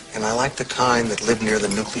 Yeah? And I like the kind that live near the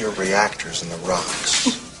nuclear reactors in the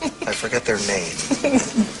rocks. I forget their name.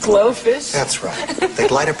 Glowfish? That's right. They'd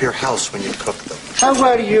light up your house when you cook them. How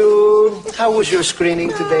are you? How was your screening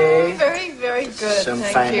today? Very, very good. Some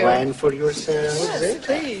Thank fine you. wine for yourself? Yes,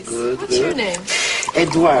 please. Good, What's your name?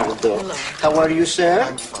 Eduardo. Hello. How are you, sir?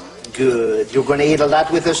 I'm fine. Good. You're going to eat a lot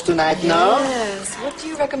with us tonight, no? Yes. What do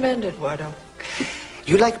you recommend, Eduardo?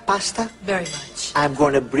 You like pasta? Very much. I'm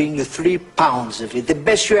going to bring you 3 pounds of it, the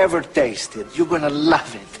best you ever tasted. You're going to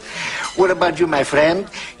love it. What about you, my friend?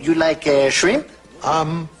 You like shrimp?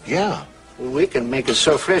 Yeah. We can make it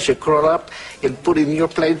so fresh you crawl up and put it in your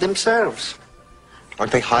plate themselves.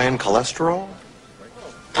 Aren't they high in cholesterol?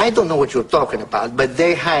 I don't know what you're talking about, but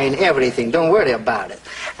they're high in everything. Don't worry about it.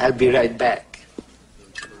 I'll be right back.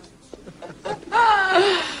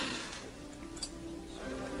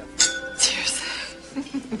 Cheers.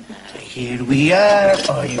 Here we are.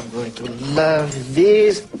 Oh, you're going to love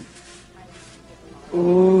this.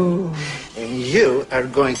 Ooh. And you are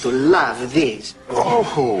going to love this.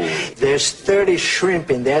 Oh. There's 30 shrimp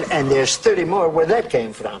in there, and there's 30 more where that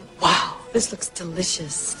came from. Wow, this looks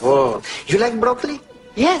delicious. Oh, you like broccoli?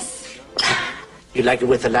 Yes. You like it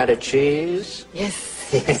with a lot of cheese? Yes.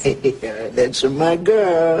 That's my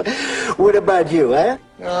girl. What about you, huh?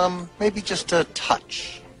 Maybe just a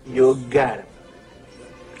touch. You got it.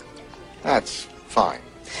 That's fine.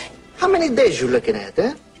 How many days you looking at,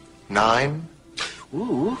 huh? 9.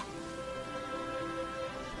 Ooh.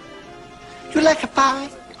 You like a pie?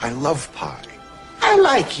 I love pie. I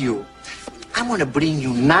like you. I'm gonna bring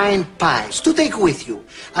you 9 pies to take with you.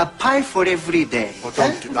 A pie for every day. Well,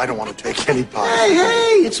 I don't want to take any pie.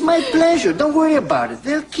 Hey, it's my pleasure. Don't worry about it.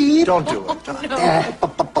 They'll keep. Don't do it.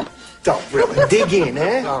 Don't, really. Dig in,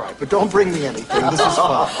 eh? All right, but don't bring me anything. This is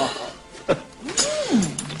fun.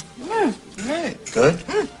 Good?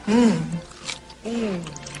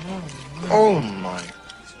 Oh, my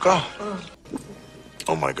God.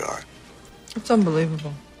 Oh, my God. It's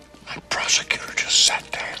unbelievable. My prosecutor just just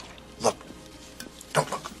sat down. Look.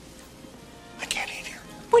 Don't look. I can't eat here.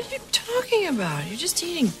 What are you talking about? You're just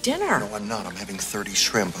eating dinner. No, I'm not. I'm having 30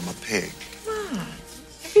 shrimp. I'm a pig. Come on.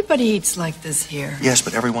 Everybody eats like this here. Yes,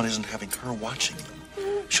 but everyone isn't having her watching them.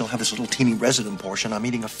 She'll have this little teeny resident portion. I'm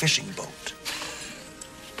eating a fishing boat.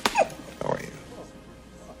 How are you?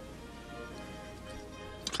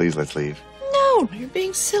 Please, let's leave. No, you're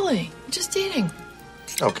being silly. You're just eating.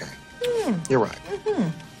 Okay. You're right.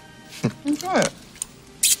 Enjoy it.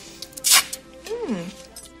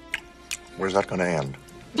 Where's that going to end?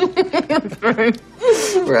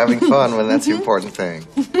 We're having fun when that's the important thing.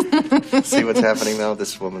 See what's happening now?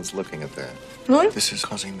 This woman's looking at that. What? This is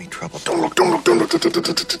causing me trouble. Don't look, don't look, don't look.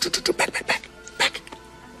 Back.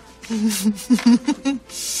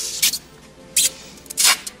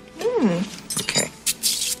 Okay.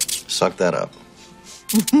 Suck that up.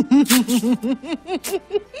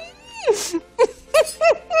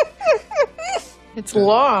 It's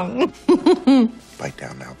long. Bite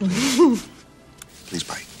down now, please. Please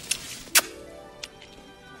bite.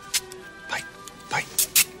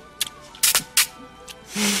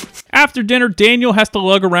 After dinner, Daniel has to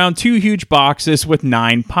lug around 2 huge boxes with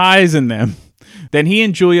 9 pies in them. Then he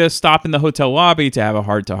and Julia stop in the hotel lobby to have a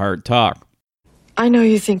heart-to-heart talk. I know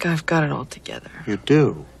you think I've got it all together. You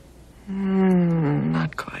do?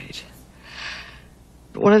 Not quite.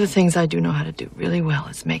 But one of the things I do know how to do really well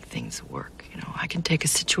is make things work. You know, I can take a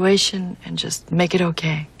situation and just make it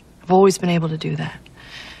okay. I've always been able to do that.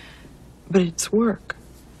 But it's work.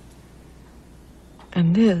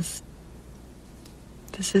 And this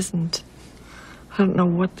isn't. I don't know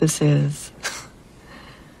what this is.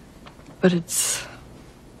 But it's.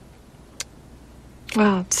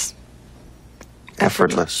 Well, it's.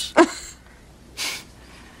 Effortless.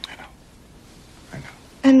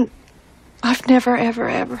 And I've never, ever,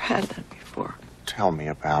 ever had that before. Tell me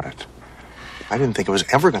about it. I didn't think it was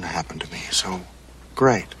ever going to happen to me, so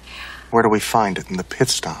great. Where do we find it? In the pit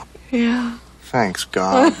stop? Yeah. Thanks,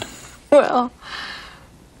 God. Well,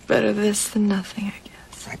 better this than nothing, I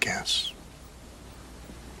guess. I guess.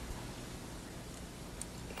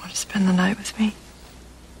 Want to spend the night with me?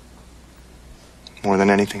 More than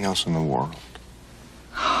anything else in the world.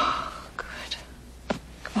 Good.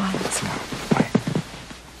 Come on, let's go.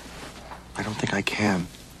 I don't think I can.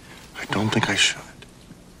 I don't think I should.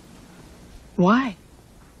 Why?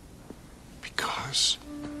 Because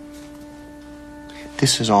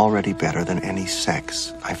this is already better than any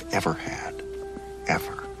sex I've ever had.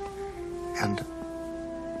 Ever. And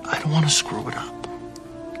I don't want to screw it up.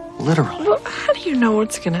 Literally. Well, how do you know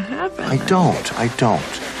what's going to happen? I don't.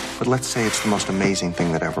 But let's say it's the most amazing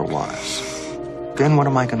thing that ever was. Then what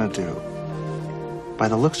am I going to do? By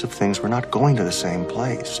the looks of things, we're not going to the same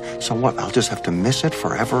place. So what, I'll just have to miss it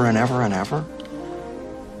forever and ever and ever?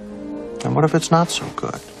 And what if it's not so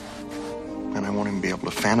good? And I won't even be able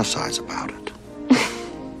to fantasize about it.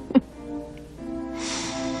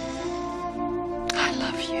 I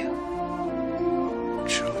love you.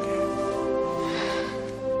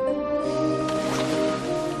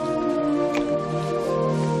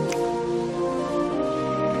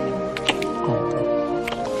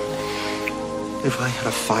 If I had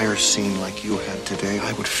a fire scene like you had today,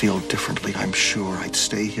 I would feel differently, I'm sure. I'd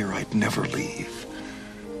stay here, I'd never leave.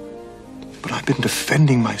 But I've been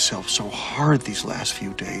defending myself so hard these last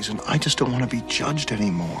few days, and I just don't want to be judged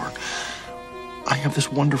anymore. I have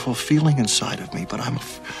this wonderful feeling inside of me, but I'm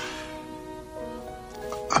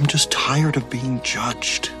just tired of being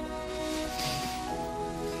judged.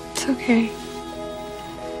 It's okay.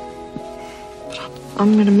 But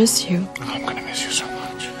I'm gonna miss you. I'm gonna miss you so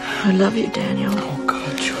much. I love you, Daniel. Oh,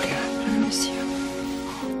 God, Julia. I miss you.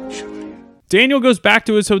 Daniel goes back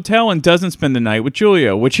to his hotel and doesn't spend the night with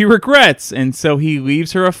Julia, which he regrets, and so he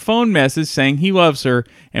leaves her a phone message saying he loves her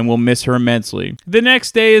and will miss her immensely. The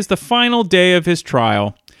next day is the final day of his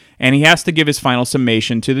trial, and he has to give his final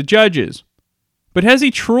summation to the judges. But has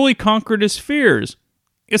he truly conquered his fears?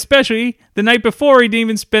 Especially the night before he didn't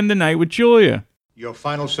even spend the night with Julia. Your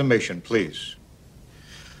final summation, please.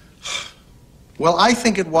 Well, I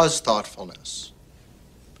think it was thoughtfulness.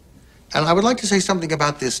 And I would like to say something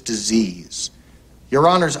about this disease. Your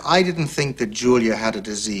Honors, I didn't think that Julia had a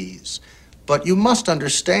disease. But you must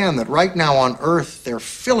understand that right now on Earth, they're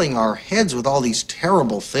filling our heads with all these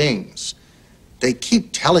terrible things. They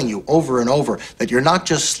keep telling you over and over that you're not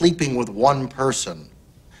just sleeping with one person.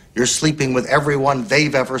 You're sleeping with everyone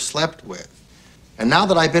they've ever slept with. And now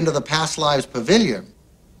that I've been to the Past Lives Pavilion,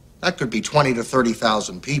 that could be 20 to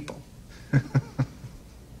 30,000 people.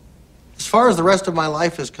 As far as the rest of my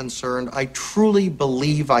life is concerned, I truly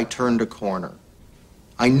believe I turned a corner.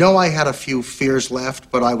 I know I had a few fears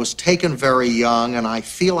left, but I was taken very young, and I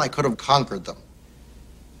feel I could have conquered them.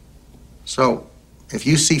 So, if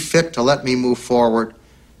you see fit to let me move forward,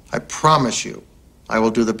 I promise you I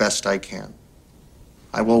will do the best I can.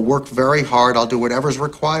 I will work very hard. I'll do whatever's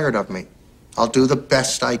required of me. I'll do the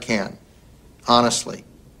best I can. Honestly,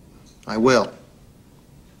 I will.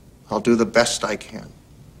 I'll do the best I can.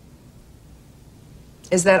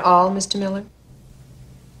 Is that all, Mr. Miller?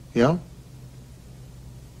 Yeah?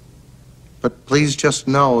 But please just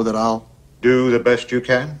know that I'll... Do the best you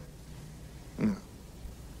can?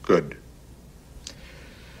 Good.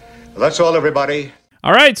 Well, that's all, everybody.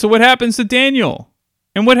 All right, so what happens to Daniel?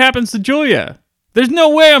 And what happens to Julia? There's no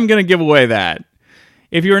way I'm going to give away that.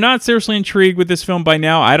 If you're not seriously intrigued with this film by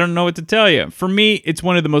now, I don't know what to tell you. For me, it's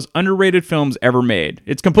one of the most underrated films ever made.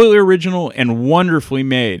 It's completely original and wonderfully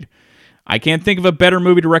made. I can't think of a better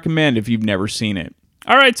movie to recommend if you've never seen it.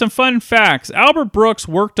 All right, some fun facts. Albert Brooks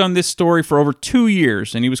worked on this story for over 2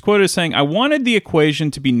 years, and he was quoted as saying, "I wanted the equation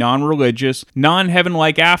to be non-religious,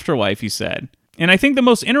 non-heaven-like afterlife," he said. And I think the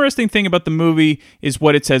most interesting thing about the movie is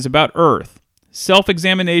what it says about Earth.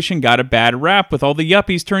 Self-examination got a bad rap with all the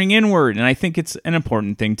yuppies turning inward, and I think it's an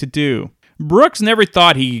important thing to do. Brooks never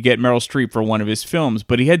thought he could get Meryl Streep for one of his films,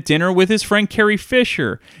 but he had dinner with his friend Carrie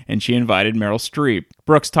Fisher, and she invited Meryl Streep.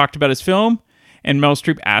 Brooks talked about his film, and Meryl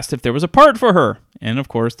Streep asked if there was a part for her. And of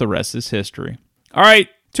course, the rest is history. All right,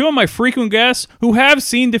 two of my frequent guests who have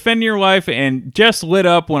seen Defending Your Life and just lit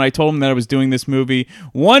up when I told them that I was doing this movie.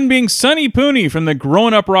 One being Sonny Pooney from the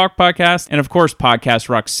Growing Up Rock podcast, and of course, Podcast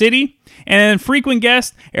Rock City. And then frequent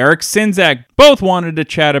guest, Eric Sinzak. Both wanted to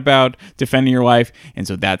chat about Defending Your Life, and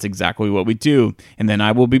so that's exactly what we do. And then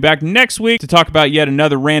I will be back next week to talk about yet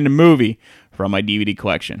another random movie from my DVD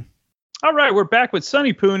collection. All right, we're back with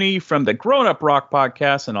Sonny Pooney from the Grown Up Rock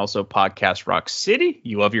podcast and also Podcast Rock City.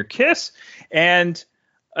 You love your Kiss. And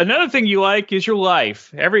another thing you like is your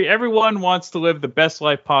life. Everyone wants to live the best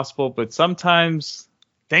life possible, but sometimes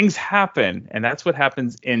things happen, and that's what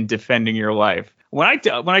happens in Defending Your Life. When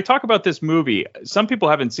I talk about this movie, some people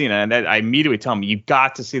haven't seen it, and I immediately tell them, you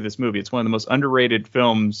got to see this movie. It's one of the most underrated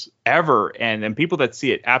films ever, and people that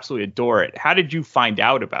see it absolutely adore it. How did you find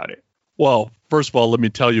out about it? Well, first of all, let me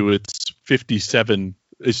tell you, it's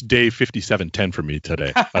day 5710 for me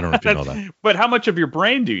today. I don't know if you know that. But how much of your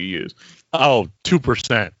brain do you use? Oh,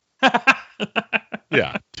 2%.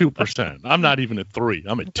 Yeah, 2%. I'm not even at 3.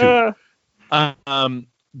 I'm at 2.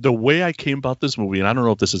 The way I came about this movie, and I don't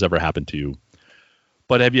know if this has ever happened to you,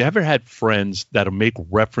 but have you ever had friends that make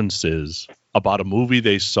references about a movie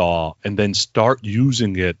they saw and then start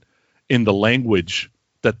using it in the language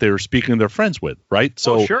that they're speaking to their friends with, right?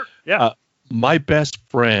 So, sure. Yeah. My best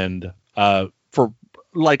friend, for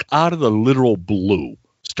like out of the literal blue,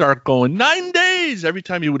 start going 9 days. Every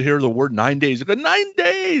time you would hear the word 9 days, you go 9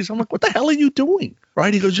 days. I'm like, what the hell are you doing?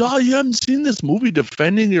 Right? He goes, oh, you haven't seen this movie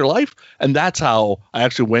Defending Your Life? And that's how I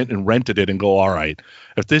actually went and rented it and go, all right,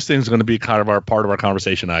 if this thing's going to be kind of our part of our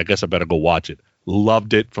conversation, I guess I better go watch it.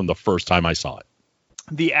 Loved it from the first time I saw it.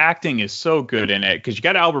 The acting is so good in it because you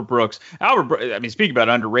got Albert Brooks. Speaking about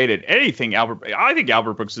underrated, I think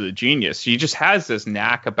Albert Brooks is a genius. He just has this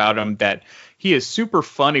knack about him that he is super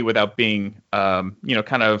funny without being,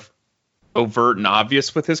 kind of overt and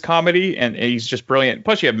obvious with his comedy, and he's just brilliant.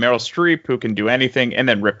 Plus, you have Meryl Streep who can do anything, and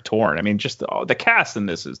then Rip Torn. I mean, just the cast in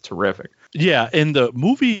this is terrific. Yeah, and the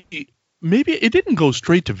movie, maybe it didn't go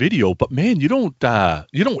straight to video, but man, you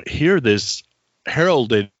don't hear this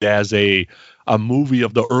heralded as a movie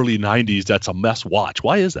of the early 90s that's a must watch.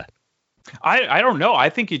 Why is that? I don't know. I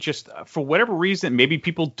think it just, for whatever reason, maybe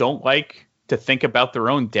people don't like to think about their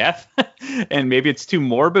own death and maybe it's too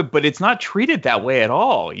morbid, but it's not treated that way at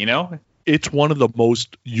all, you know? It's one of the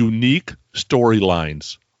most unique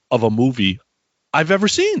storylines of a movie I've ever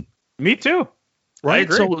seen. Me too.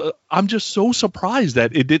 Right. So I'm just so surprised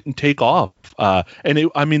that it didn't take off. That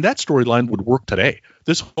storyline would work today.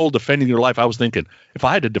 This whole Defending Your Life, I was thinking, if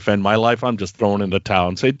I had to defend my life, I'm just throwing in the towel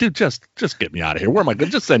and say, dude, just get me out of here. Where am I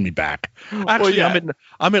going? Just send me back. Actually, well, yeah.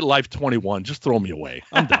 I'm at life 21. Just throw me away.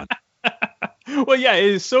 I'm done. Well, yeah, it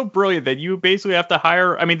is so brilliant that you basically have to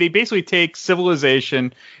hire. I mean, they basically take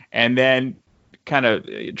civilization and then kind of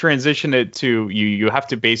transition it to you have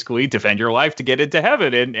to basically defend your life to get into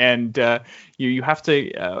heaven, and you have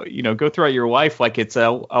to go throughout your life like it's a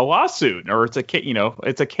lawsuit or it's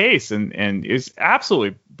a case, and it's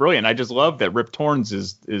absolutely brilliant. I just love that Rip Torn's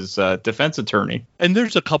is defense attorney. And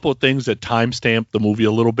there's a couple of things that timestamp the movie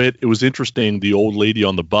a little bit. It was interesting. The old lady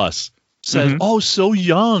on the bus says, "Oh, so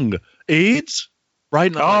young, AIDS."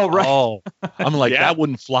 Right. Right. I'm like, yeah. That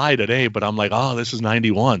wouldn't fly today, but I'm like, this is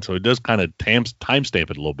 91. So it does kind of timestamp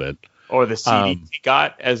it a little bit. Or the CD he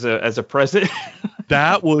got as a present.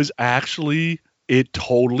 That was actually, it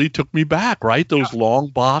totally took me back, right? Those long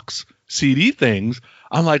box CD things.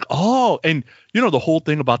 I'm like, oh, and you know, the whole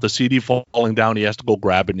thing about the CD falling down, he has to go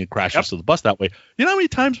grab it and he crashes to the bus that way. You know how many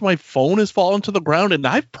times my phone has fallen to the ground, and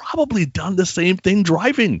I've probably done the same thing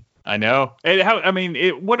driving. I know.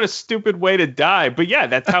 What a stupid way to die. But yeah,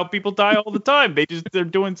 that's how people die all the time. They're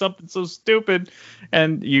doing something so stupid,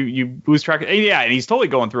 and you lose track. And he's totally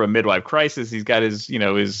going through a midlife crisis. He's got his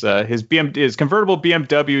convertible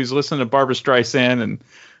BMW. He's listening to Barbra Streisand,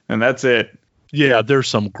 and that's it. Yeah, there's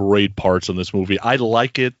some great parts in this movie. I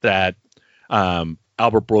like it that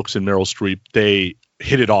Albert Brooks and Meryl Streep, they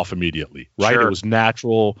hit it off immediately, right? Sure. It was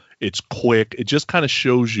natural. It's quick. It just kind of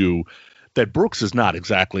shows you that Brooks is not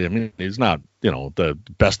exactly, he's not, the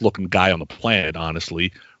best looking guy on the planet,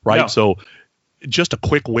 honestly, right? No. So just a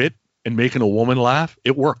quick wit and making a woman laugh,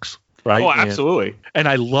 it works, right? Oh, absolutely. And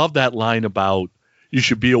I love that line about you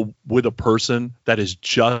should be with a person that is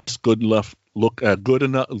just good looking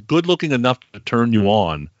enough to turn you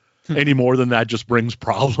on. Any more than that just brings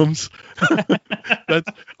problems. That's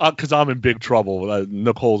because I'm in big trouble.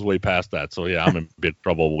 Nicole's way past that, so yeah, I'm in big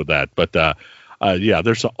trouble with that. But there's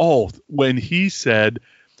when he said,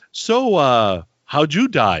 "So, how'd you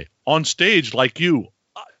die on stage like you?"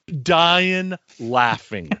 Dying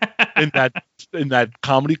laughing in that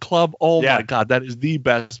comedy club. Oh my God, that is the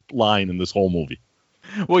best line in this whole movie.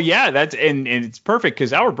 Well, yeah, that's and it's perfect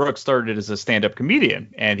because Albert Brooks started as a stand-up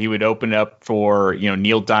comedian, and he would open up for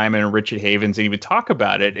Neil Diamond and Richard Havens, and he would talk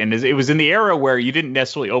about it. And it was in the era where you didn't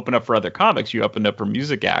necessarily open up for other comics; you opened up for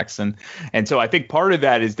music acts, and so I think part of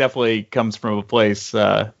that is definitely comes from a place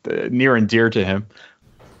near and dear to him.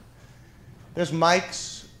 There's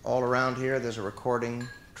mics all around here. There's a recording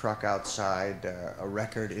truck outside. A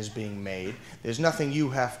record is being made. There's nothing you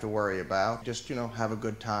have to worry about. Just, have a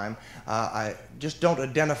good time. I just don't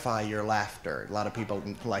identify your laughter. A lot of people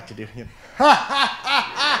like to do,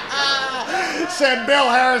 said Bill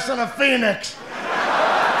Harrison of Phoenix.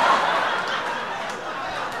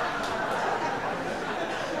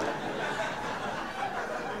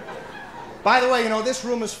 By the way, this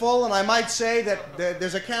room is full, and I might say that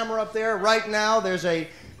there's a camera up there right now. There's a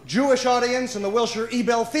Jewish audience in the Wilshire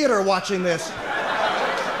Ebell Theater watching this.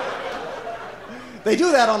 They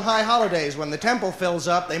do that on high holidays. When the temple fills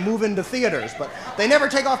up, they move into theaters, but they never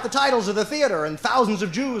take off the titles of the theater, and thousands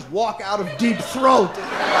of Jews walk out of Deep Throat.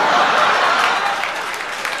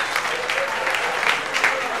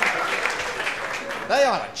 They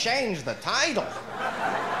ought to change the title.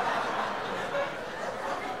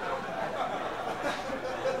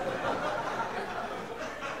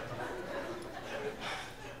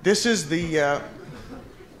 This is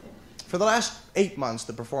for the last 8 months,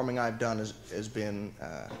 the performing I've done has been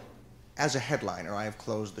as a headliner. I have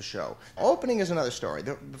closed the show. Opening is another story.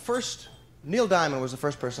 The first, Neil Diamond was the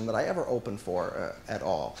first person that I ever opened for at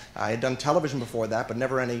all. I had done television before that, but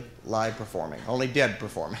never any live performing, only dead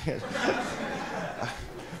performing.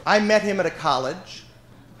 I met him at a college,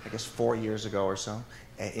 I guess 4 years ago or so,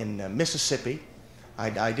 in Mississippi.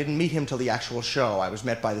 I didn't meet him till the actual show. I was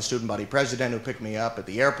met by the student body president who picked me up at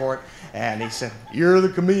the airport, and he said, "You're the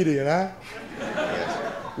comedian, huh?"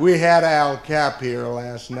 Yes. "We had Al Cap here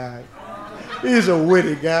last night. He's a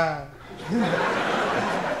witty guy."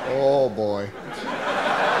 Oh, boy.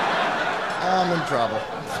 I'm in trouble.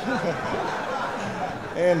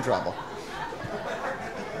 In trouble.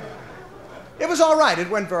 It was all right. It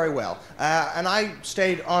went very well. And I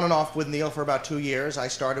stayed on and off with Neil for about 2 years. I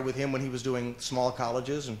started with him when he was doing small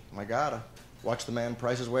colleges, and my God, I watched the man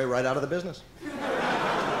price his way right out of the business.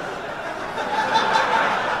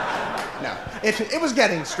 No, it was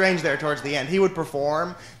getting strange there towards the end. He would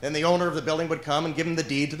perform, then the owner of the building would come and give him the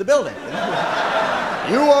deed to the building.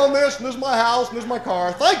 "You own this, and this is my house, and this is my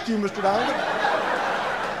car. Thank you, Mr. Donovan."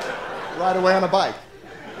 Right away on a bike.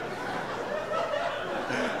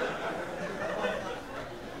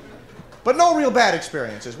 But no real bad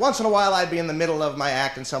experiences. Once in a while, I'd be in the middle of my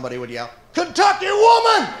act and somebody would yell, "Kentucky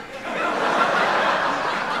woman!"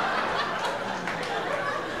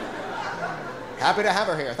 Happy to have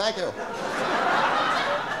her here. Thank you.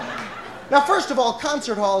 Now, first of all,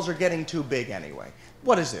 concert halls are getting too big anyway.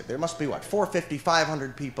 What is it? There must be, 450,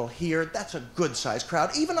 500 people here. That's a good-sized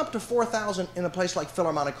crowd, even up to 4,000 in a place like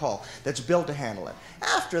Philharmonic Hall that's built to handle it.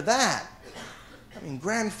 After that,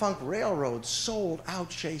 Grand Funk Railroad sold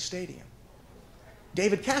out Shea Stadium.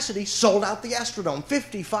 David Cassidy sold out the Astrodome.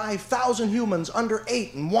 55,000 humans under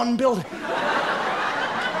 8 in one building.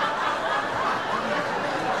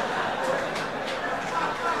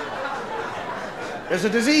 There's a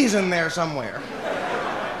disease in there somewhere.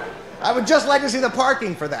 I would just like to see the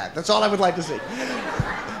parking for that. That's all I would like to see.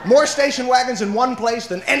 More station wagons in one place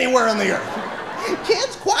than anywhere on the earth.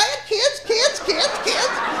 Kids, quiet, kids.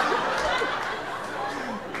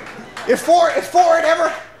 If Ford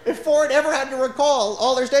ever had to recall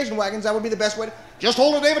all their station wagons, that would be the best way to... Just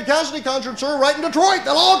hold a David Cassidy concert, sir, right in Detroit.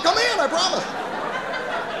 They'll all come in, I promise.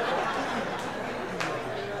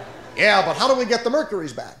 Yeah, but how do we get the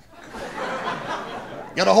Mercuries back?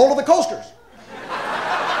 Get a hold of the coasters.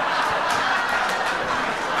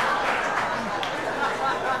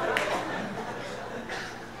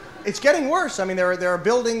 It's getting worse. I mean, there are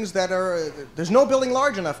buildings that are... There's no building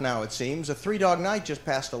large enough now, it seems. A Three Dog Night just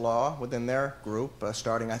passed a law within their group,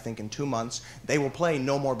 starting, I think, in 2 months. They will play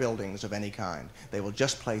no more buildings of any kind. They will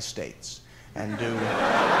just play states and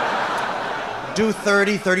do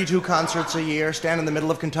 30, 32 concerts a year, stand in the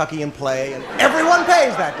middle of Kentucky and play, and everyone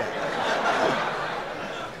pays that day.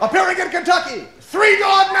 Appearing in Kentucky, Three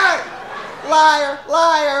Dog Night. Liar,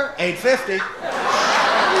 liar, $8.50.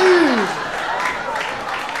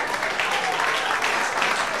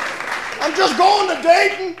 I'm just going to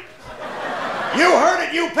Dayton. You heard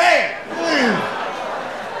it, you pay it.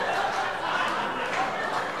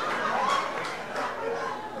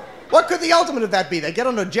 What could the ultimate of that be? They get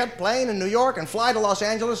on a jet plane in New York and fly to Los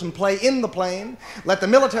Angeles and play in the plane, let the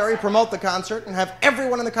military promote the concert, and have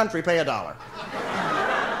everyone in the country pay $1.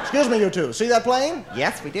 Excuse me, you two. See that plane?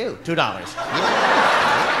 Yes, we do. $2.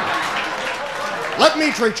 Let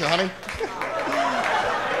me treat you, honey.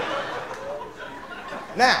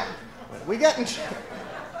 Now, we get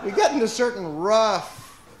into certain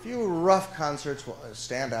few rough concerts will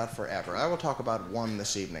stand out forever. I will talk about one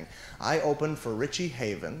this evening. I opened for Richie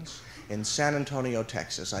Havens in San Antonio,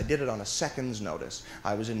 Texas. I did it on a second's notice.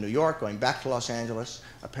 I was in New York, going back to Los Angeles.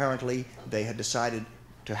 Apparently, they had decided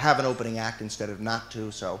to have an opening act instead of not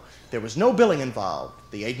to, so there was no billing involved.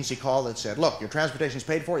 The agency called and said, look, your transportation's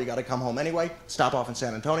paid for, you got to come home anyway, stop off in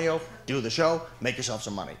San Antonio, do the show, make yourself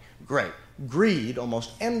some money. Great. Greed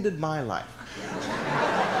almost ended my life.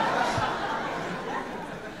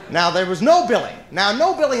 Now, there was no billing. Now,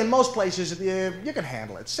 no billing in most places, you can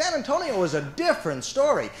handle it. San Antonio is a different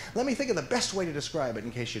story. Let me think of the best way to describe it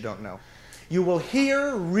in case you don't know. You will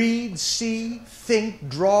hear, read, see, think,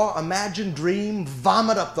 draw, imagine, dream,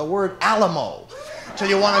 vomit up the word Alamo till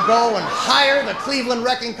you want to go and hire the Cleveland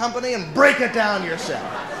Wrecking Company and break it down yourself.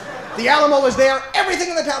 The Alamo is there. Everything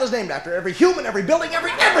in the town is named after. Every human, every building,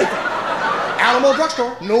 everything. Alamo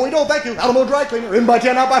Drugstore. No, we don't, thank you. Alamo Dry Cleaner. In by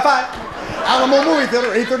 10, out by 5. Alamo Movie Theater.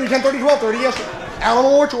 8:30, 10:30, 12:30. Yes, sir. Alamo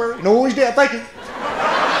Mortuary. No, he's dead. Thank you.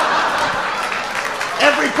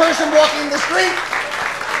 Every person walking the street.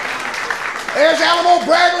 There's Alamo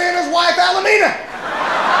Bradley and his wife, Alameda.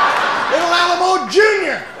 Little Alamo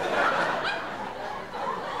Jr.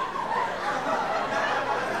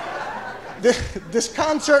 This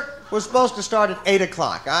concert was supposed to start at 8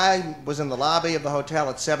 o'clock. I was in the lobby of the hotel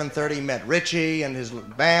at 7:30, met Richie and his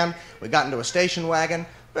band. We got into a station wagon.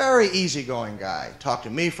 Very easygoing guy. Talked to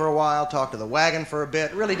me for a while, talked to the wagon for a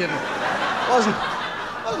bit. Really wasn't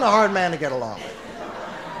a hard man to get along with.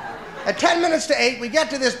 At 10 minutes to 8, we get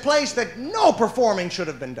to this place that no performing should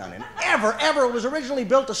have been done in. Ever. It was originally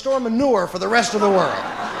built to store manure for the rest of the world.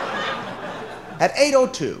 At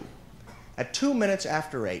 8:02, at 2 minutes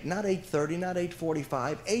after 8, not 8:30, not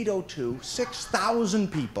 8:45, 8:02, 6,000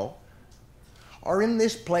 people are in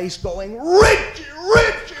this place going, Richie, Richie,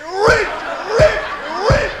 Richie, Richie, Richie,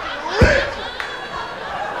 Richie.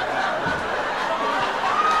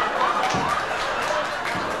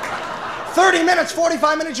 30 minutes,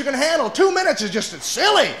 45 minutes you can handle. 2 minutes is just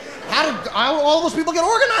silly. How did all those people get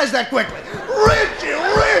organized that quickly? Richie,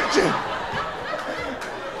 Richie.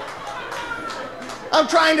 I'm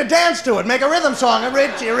trying to dance to it, make a rhythm song.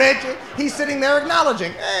 Richie, Richie. He's sitting there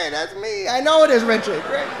acknowledging, hey, that's me. I know it is Richie.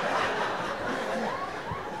 Great.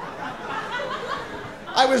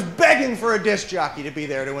 I was begging for a disc jockey to be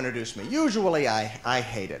there to introduce me. Usually I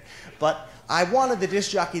hate it. But I wanted the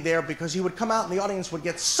disc jockey there because he would come out and the audience would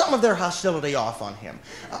get some of their hostility off on him.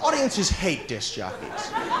 Audiences hate disc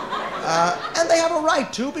jockeys. And they have a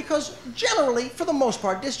right to, because generally, for the most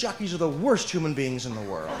part, disc jockeys are the worst human beings in the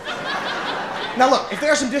world. Now look, if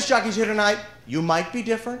there are some disc jockeys here tonight, you might be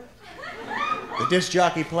different. The disc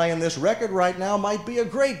jockey playing this record right now might be a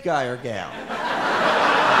great guy or gal.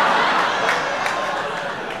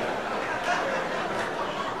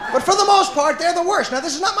 But for the most part, they're the worst. Now,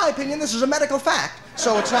 this is not my opinion. This is a medical fact.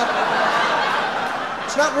 So it's not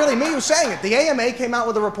really me who's saying it. The AMA came out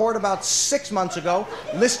with a report about 6 months ago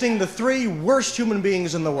listing the 3 worst human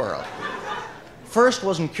beings in the world. First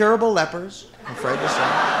was incurable lepers, I'm afraid to say.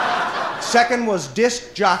 Second was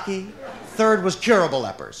disc jockey. Third was curable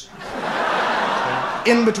lepers.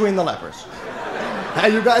 in between the lepers. How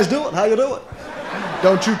you guys doing? How you doing?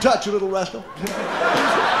 Don't you touch, you little rascal.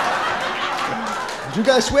 Did you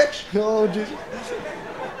guys switch? Oh, Jesus.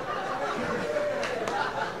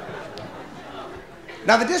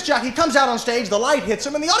 Now, the disc jockey comes out on stage, the light hits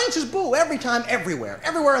him, and the audiences boo every time, everywhere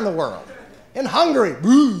in the world. In Hungary,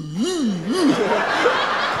 boo.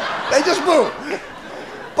 They just boo.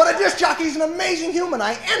 But a disc jockey's an amazing human.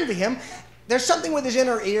 I envy him. There's something with his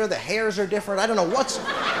inner ear. The hairs are different. I don't know what's...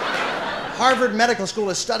 Harvard Medical School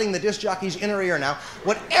is studying the disc jockey's inner ear now.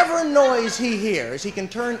 Whatever noise he hears, he can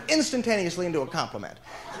turn instantaneously into a compliment.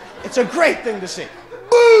 It's a great thing to see.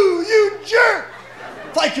 Boo, you jerk!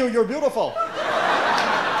 Thank you, you're beautiful.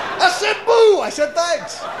 I said boo, I said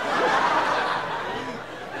thanks.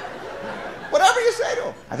 Whatever you say to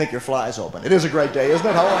him. I think your fly's open. It is a great day, isn't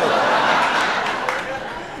it? How are you?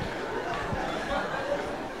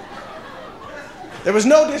 There was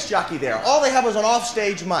no disc jockey there. All they had was an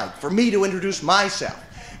offstage mic for me to introduce myself.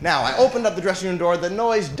 Now, I opened up the dressing room door, the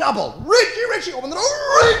noise doubled. Richie, Richie, open the door.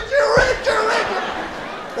 Richie, Richie,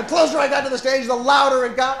 Richie. The closer I got to the stage, the louder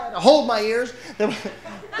it got. I had to hold my ears.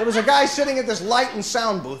 There was a guy sitting at this light and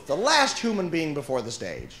sound booth, the last human being before the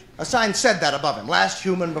stage. A sign said that above him, last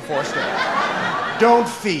human before stage. Don't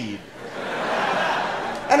feed.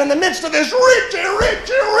 And in the midst of this, Richie,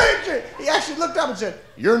 Richie, Richie, he actually looked up and said,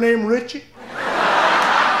 your name Richie?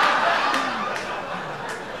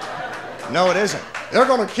 No, it isn't. They're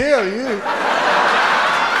going to kill you.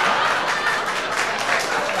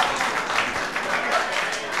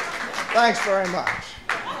 Thanks very much.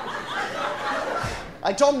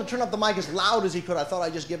 I told him to turn up the mic as loud as he could. I thought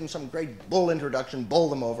I'd just give him some great bull introduction, bowl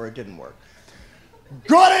them over. It didn't work.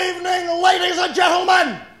 Good evening, ladies and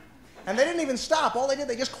gentlemen. And they didn't even stop. All they did,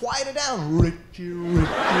 they just quieted down. Richie, Richie,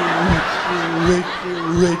 Richie,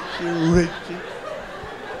 Richie, Richie.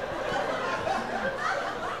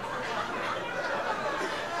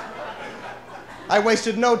 I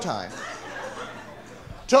wasted no time.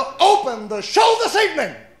 To open the show this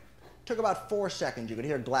evening. Took about 4 seconds. You could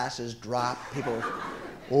hear glasses drop. People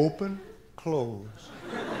open, close.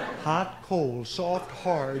 Hot, cold, soft,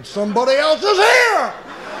 hard. Somebody else is here.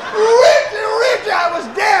 Richie, Richie. I was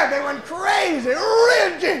dead. They went crazy.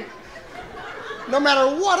 Richie. No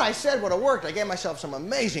matter what I said would have worked. I gave myself some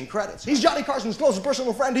amazing credits. He's Johnny Carson's closest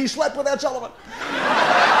personal friend. He slept with Ed Sullivan.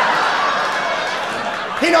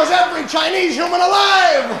 He knows every Chinese human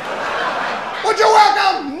alive. Would you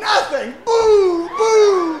welcome? Nothing. Boo,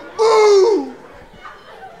 boo, boo.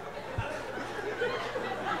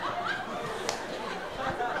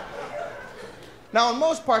 Now, in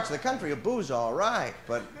most parts of the country, a boo's all right,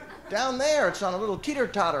 but down there, it's on a little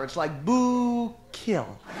teeter-totter. It's like boo,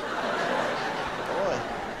 kill. Boy.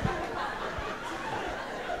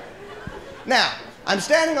 Now, I'm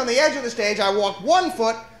standing on the edge of the stage. I walked 1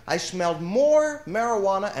 foot. I smelled more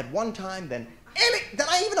marijuana at one time than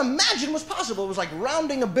I even imagined was possible. It was like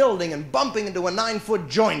rounding a building and bumping into a 9-foot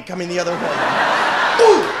joint coming the other way.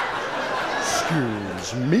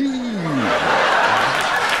 Excuse me.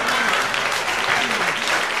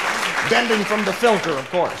 Bending from the filter, of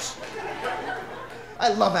course. I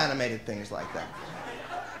love animated things like that.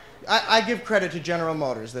 I give credit to General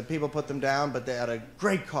Motors that people put them down, but they at a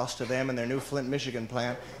great cost to them in their new Flint, Michigan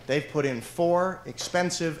plant. They've put in 4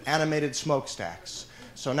 expensive animated smokestacks.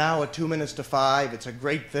 So now at 2 minutes to 5, it's a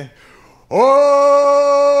great thing.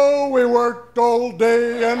 Oh, we worked all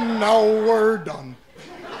day and now we're done.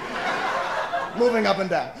 Moving up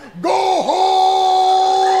and down. Go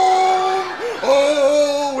home!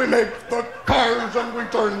 Oh, we make the cars and we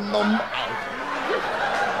turn them out.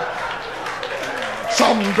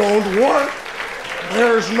 Some don't work,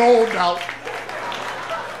 there's no doubt.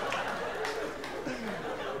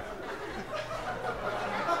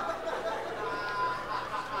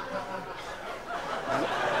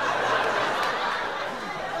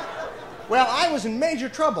 Well, I was in major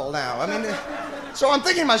trouble now. I mean, so I'm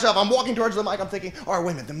thinking to myself, I'm walking towards the mic, I'm thinking, all right,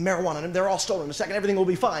 wait a minute, the marijuana, they're all stolen in a second, everything will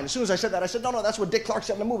be fine. As soon as I said that, I said, no, that's what Dick Clark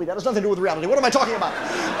said in the movie. That has nothing to do with reality. What am I talking about?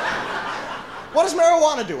 What does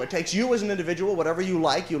marijuana do? It takes you as an individual, whatever you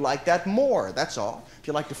like that more, that's all. If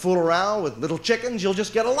you like to fool around with little chickens, you'll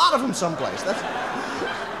just get a lot of them someplace.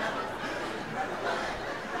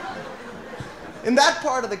 In that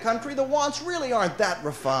part of the country, the wants really aren't that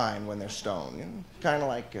refined when they're stoned. You know? Kind of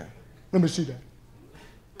like, let me see that.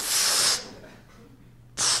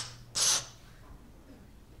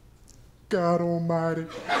 God almighty.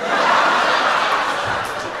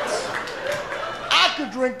 I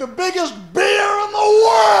could drink the biggest beer in the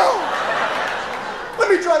world. Let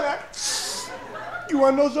me try that. You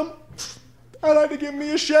want to know something? I'd like to give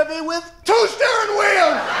me a Chevy with 2 steering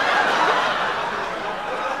wheels.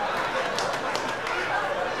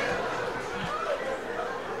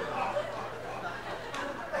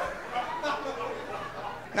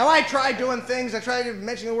 Now, I tried doing things. I tried to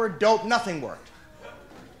mention the word dope. Nothing worked.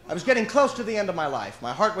 I was getting close to the end of my life.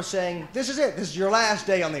 My heart was saying, this is it. This is your last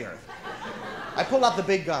day on the earth. I pulled out the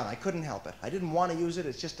big gun. I couldn't help it. I didn't want to use it.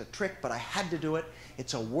 It's just a trick, but I had to do it.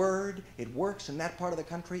 It's a word. It works in that part of the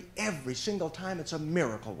country every single time. It's a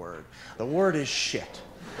miracle word. The word is shit.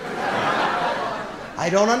 I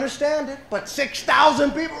don't understand it, but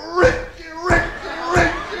 6,000 people, Rick,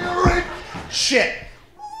 shit.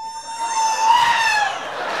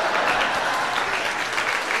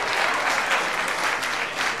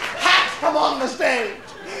 Hats come on the stage.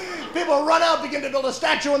 People run out, begin to build a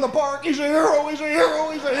statue in the park. He's a hero, he's a hero,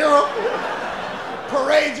 he's a hero.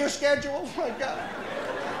 Parades are scheduled. Oh, my God.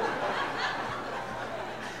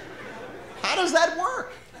 How does that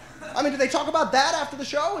work? I mean, do they talk about that after the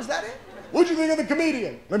show? Is that it? What'd you think of the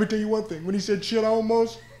comedian? Let me tell you one thing. When he said shit, I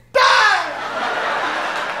almost died!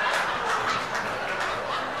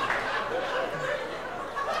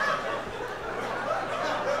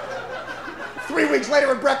 3 weeks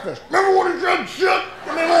later at breakfast. Remember when he said shit?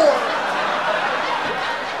 Give me more.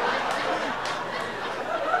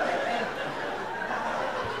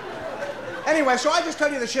 Anyway, so I just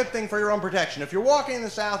tell you the shit thing for your own protection. If you're walking in the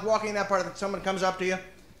South, walking in that part of someone comes up to you,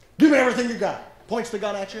 give me everything you got. Points the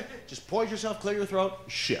gun at you, just poise yourself, clear your throat,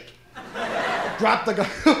 shit. Drop the gun.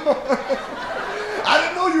 I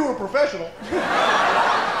didn't know you were a professional.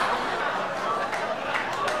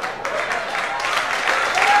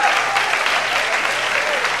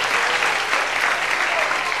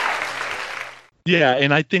 Yeah,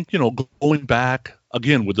 and I think, going back,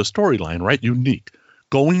 again, with the storyline, right, unique.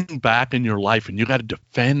 Going back in your life and you got to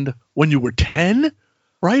defend when you were 10,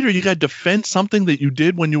 right? Or you got to defend something that you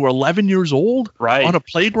did when you were 11 years old on a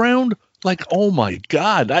playground. Like, oh, my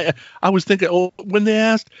God. I was thinking, when they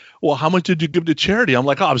asked, well, how much did you give to charity? I'm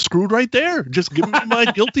like, I'm screwed right there. Just give me my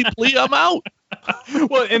guilty plea. I'm out.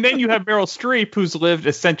 Well, and then you have Meryl Streep, who's lived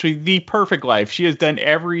essentially the perfect life. She has done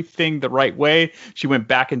everything the right way. She went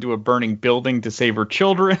back into a burning building to save her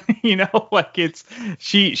children.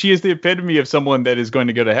 She is the epitome of someone that is going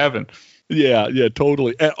to go to heaven. Yeah,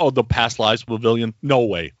 totally. The Past Lives Pavilion? No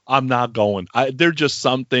way. I'm not going. There are just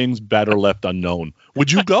some things better left unknown.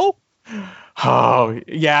 Would you go? Oh,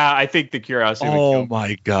 yeah, I think the curiosity would kill me.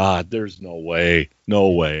 My God, there's no way. No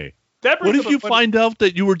way. What if you find out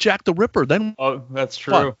that you were Jack the Ripper? Then that's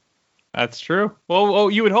true. What? That's true.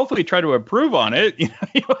 Well, you would hopefully try to improve on it. In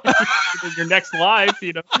your next life,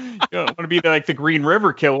 you don't want to be like the Green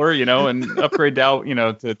River Killer, and upgrade out,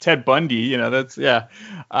 to Ted Bundy. That's yeah.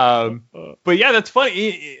 But yeah, that's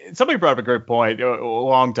funny. Somebody brought up a great point a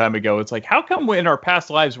long time ago. It's like, how come in our past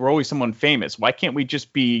lives we're always someone famous? Why can't we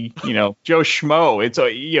just be, Joe Schmo? It's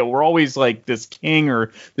we're always like this king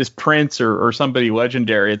or this prince or somebody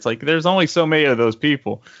legendary. It's like there's only so many of those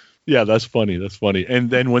people. Yeah, that's funny.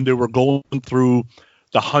 And then when they were going through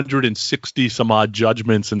the 160 some odd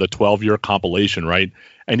judgments in the 12-year compilation, right?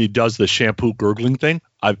 And he does the shampoo gurgling thing.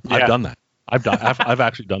 I've done that. I've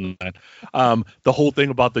actually done that. The whole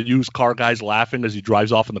thing about the used car guys laughing as he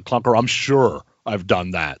drives off in the clunker. I'm sure I've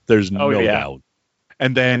done that. There's no doubt.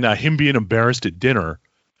 And then him being embarrassed at dinner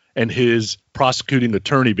and his prosecuting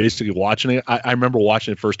attorney basically watching it. I remember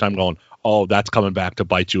watching it first time going, oh, that's coming back to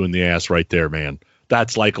bite you in the ass right there, man.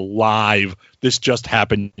 That's like live, this just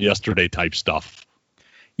happened yesterday type stuff.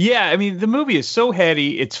 Yeah, I mean, the movie is so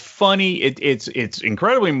heady. It's funny. It's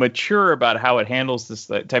incredibly mature about how it handles this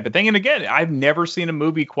type of thing. And again, I've never seen a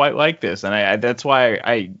movie quite like this. And that's why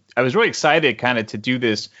I was really excited kind of to do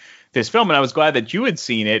this film. And I was glad that you had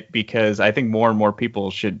seen it because I think more and more people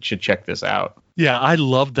should check this out. Yeah, I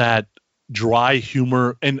love that dry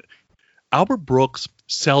humor. And Albert Brooks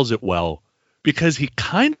sells it well because he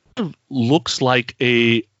kind of looks like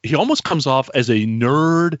he almost comes off as a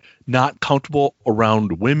nerd, not comfortable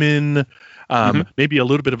around women, maybe a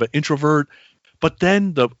little bit of an introvert. But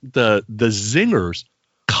then the zingers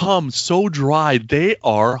come so dry, they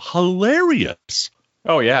are hilarious.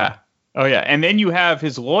 Oh yeah. And then you have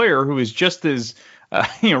his lawyer, who is just as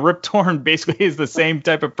Rip Torn basically is the same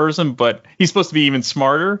type of person, but he's supposed to be even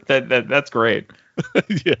smarter. That's great.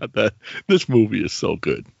 Yeah, this movie is so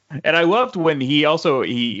good. And I loved when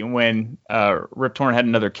when Rip Torn had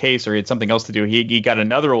another case or he had something else to do, he got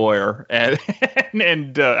another lawyer, and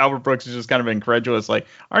Albert Brooks is just kind of incredulous, like,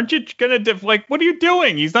 aren't you gonna what are you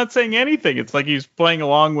doing? He's not saying anything. It's like he's playing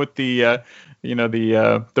along with the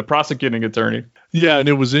prosecuting attorney. Yeah, and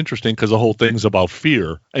it was interesting because the whole thing's about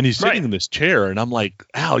fear, and he's sitting in this chair, and I'm like,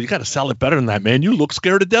 Al, you got to sell it better than that, man. You look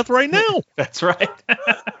scared to death right now. That's right.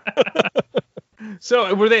 So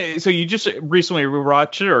you just recently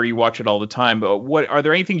rewatched it, or you watch it all the time? But are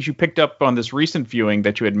there any things you picked up on this recent viewing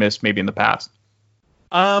that you had missed maybe in the past?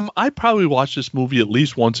 I probably watch this movie at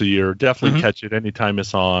least once a year. Definitely catch it anytime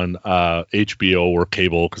it's on HBO or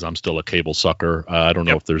cable, because I'm still a cable sucker. I don't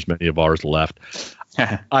know if there's many of ours left.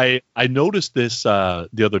 I noticed this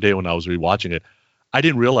the other day when I was rewatching it. I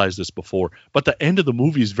didn't realize this before, but the end of the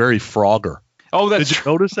movie is very Frogger. Oh, that's Did you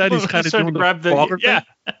notice that? He's kind of doing the Frogger thing?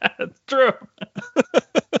 That's true.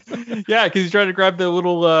 Yeah, because he's trying to grab the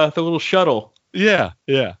little shuttle. Yeah.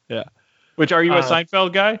 Which, are you a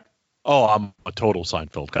Seinfeld guy? Oh, I'm a total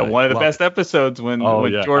Seinfeld guy. One of the best episodes when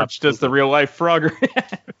George absolutely does the real life Frogger.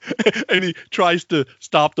 And he tries to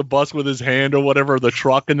stop the bus with his hand or whatever, the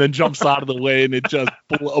truck, and then jumps out of the way, and it just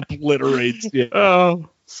obliterates. Yeah. Oh,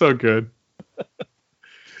 so good.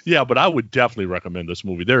 Yeah, but I would definitely recommend this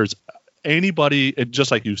movie. There's anybody, and just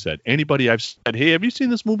like you said, anybody I've said, hey, have you seen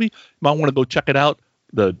this movie? You might want to go check it out.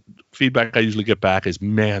 The feedback I usually get back is,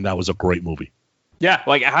 man, that was a great movie. Yeah,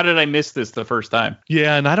 like, how did I miss this the first time?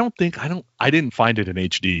 Yeah, and I didn't find it in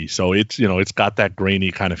HD, so it's got that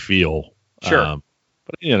grainy kind of feel. Sure.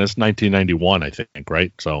 But it's 1991, I think,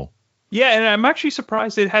 right? So. Yeah, and I'm actually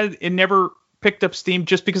surprised it never picked up steam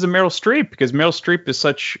just because of Meryl Streep, because Meryl Streep is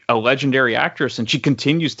such a legendary actress, and she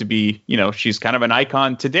continues to be, she's kind of an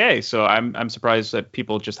icon today. So I'm surprised that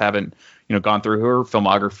people just haven't, gone through her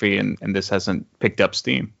filmography and this hasn't picked up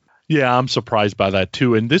steam. Yeah, I'm surprised by that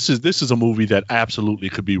too. And this is a movie that absolutely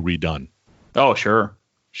could be redone. Oh, sure.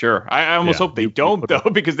 I almost hope they don't, though,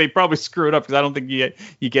 because they probably screw it up, because I don't think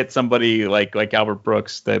you get somebody like Albert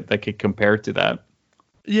Brooks that could compare to that.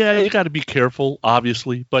 Yeah, you got to be careful,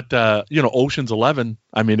 obviously. But, Ocean's 11,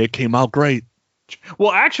 I mean, it came out great.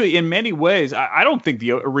 Well, actually, in many ways, I don't think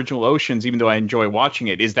the original Oceans, even though I enjoy watching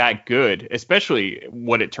it, is that good, especially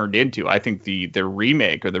what it turned into. I think the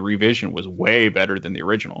remake or the revision was way better than the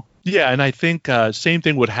original. Yeah, and I think same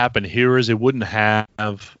thing would happen here, is it wouldn't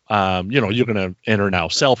have, you're going to enter now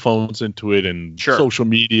cell phones into it and social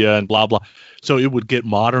media and blah, blah. So it would get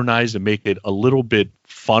modernized and make it a little bit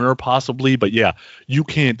funner possibly. But yeah, you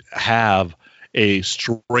can't have a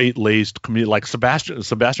straight-laced comedian like Sebastian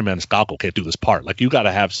Maniscalco can't do this part. Like, you got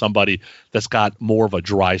to have somebody that's got more of a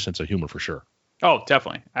dry sense of humor for sure. Oh,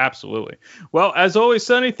 definitely. Absolutely. Well, as always,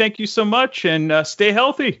 Sonny, thank you so much, and stay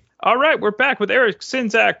healthy. All right, we're back with Eric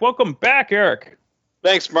Sinzak. Welcome back, Eric.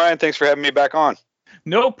 Thanks, Brian. Thanks for having me back on.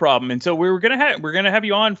 No problem. And so we're gonna have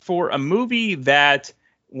you on for a movie that,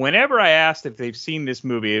 whenever I asked if they've seen this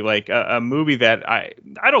movie, like a movie that I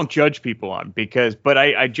don't judge people on, but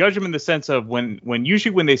I judge them in the sense of when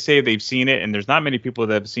usually when they say they've seen it, and there's not many people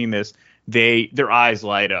that have seen this, their eyes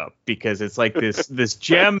light up, because it's like this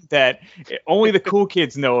gem that only the cool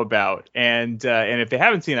kids know about. And if they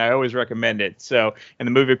haven't seen it, I always recommend it. So, and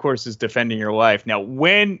the movie, of course, is Defending Your Life. Now,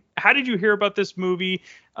 how did you hear about this movie?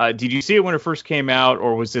 Did you see it when it first came out,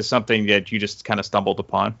 or was this something that you just kind of stumbled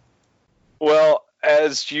upon? Well,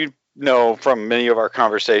 as you know from many of our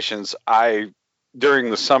conversations,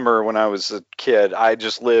 during the summer when I was a kid, I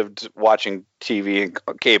just lived watching TV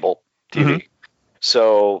and cable TV. Mm-hmm.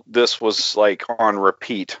 So this was like on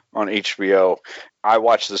repeat on HBO. I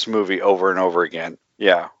watched this movie over and over again.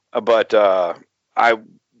 Yeah, but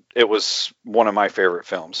it was one of my favorite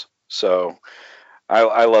films. So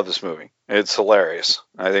I love this movie. It's hilarious.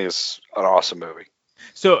 I think it's an awesome movie.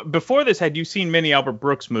 So before this, had you seen many Albert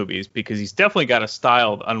Brooks movies? Because he's definitely got a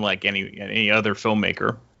style unlike any other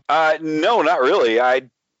filmmaker. No, not really. I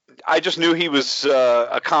just knew he was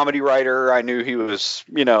a comedy writer. I knew he was,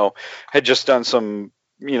 had just done some,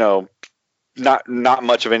 not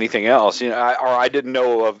much of anything else. I didn't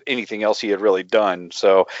know of anything else he had really done.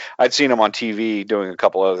 So I'd seen him on TV doing a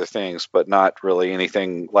couple other things, but not really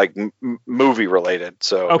anything like movie related.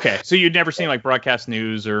 So okay, so you'd never seen like broadcast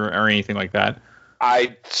news or anything like that?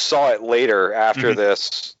 I saw it later after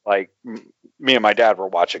this. Like, me and my dad were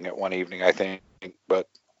watching it one evening, I think, but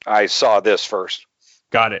I saw this first.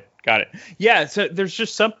 Got it. Yeah, so there's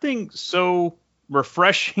just something so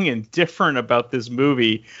refreshing and different about this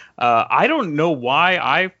movie. I don't know why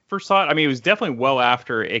I first saw it. I mean, it was definitely well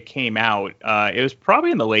after it came out. It was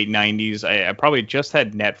probably in the late 90s. I probably just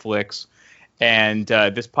had Netflix. And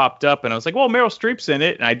this popped up, and I was like, well, Meryl Streep's in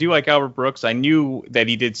it, and I do like Albert Brooks. I knew that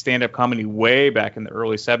he did stand-up comedy way back in the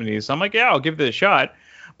early 70s, so I'm like, yeah, I'll give it a shot.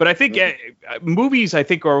 But I think movies, are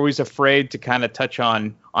always afraid to kind of touch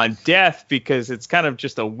on death, because it's kind of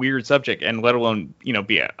just a weird subject, and let alone,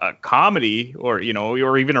 be a comedy or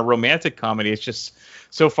even a romantic comedy. It's just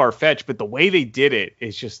so far-fetched. But the way they did it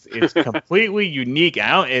is it's completely unique.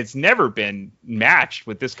 It's never been matched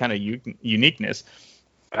with this kind of uniqueness.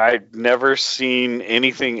 I've never seen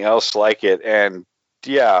anything else like it. And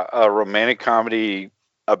yeah, a romantic comedy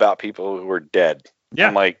about people who are dead. Yeah.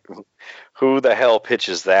 I'm like, who the hell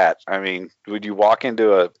pitches that? I mean, would you walk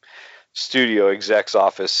into a studio exec's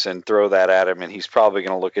office and throw that at him, and he's probably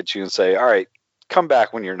going to look at you and say, all right, come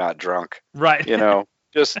back when you're not drunk. Right. You know,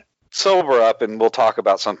 just sober up and we'll talk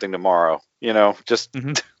about something tomorrow. You know, just...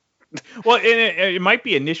 Well, and it might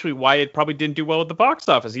be initially why it probably didn't do well at the box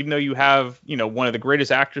office, even though you have, one of the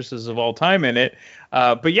greatest actresses of all time in it.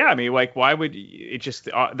 But yeah, I mean, like, why would it just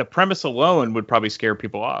the premise alone would probably scare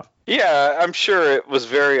people off? Yeah, I'm sure it was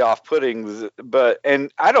very off-putting,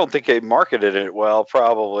 and I don't think they marketed it well,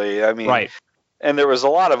 probably. I mean, right. And there was a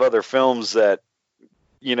lot of other films that,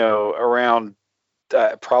 around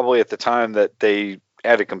probably at the time that they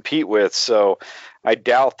had to compete with. So I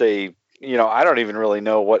doubt they. I don't even really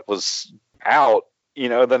know what was out. The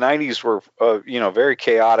 90s were, very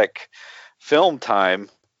chaotic film time.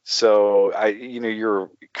 So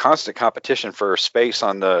you're constant competition for space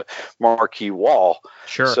on the marquee wall.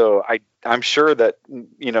 Sure. So I'm sure that,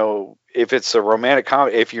 if it's a romantic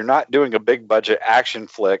comedy, if you're not doing a big budget action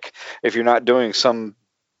flick, if you're not doing some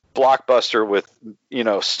blockbuster with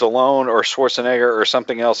Stallone or Schwarzenegger or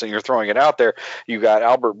something else, and you're throwing it out there, you got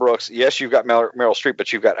Albert Brooks. Yes, you've got Meryl Streep,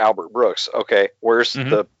 but you've got Albert Brooks. Okay, where's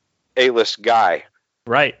the A-list guy?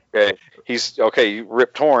 Right. Okay, he's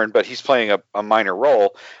Rip Torn, but he's playing a minor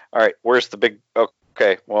role. All right, where's the big?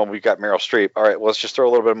 Okay, well, we've got Meryl Streep. All right, well, let's just throw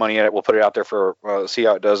a little bit of money in it. We'll put it out there for see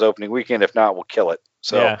how it does opening weekend. If not, we'll kill it.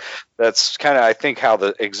 So that's kind of, I think, how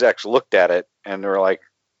the execs looked at it, and they're like,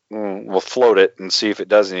 we'll float it and see if it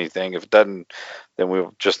does anything. If it doesn't, then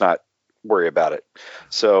we'll just not worry about it.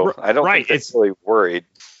 So I don't think they're really worried.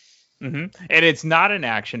 And it's not an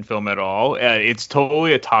action film at all. It's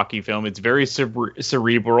totally a talkie film. It's very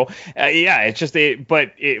cerebral. It's just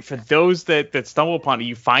for those that stumble upon it,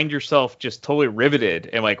 you find yourself just totally riveted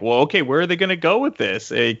and like, well, okay, where are they going to go with this?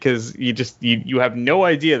 Because you have no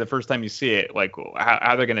idea the first time you see it, like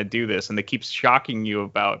how they're going to do this, and they keep shocking you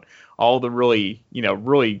about all the really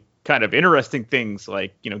kind of interesting things,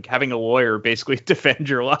 like having a lawyer basically defend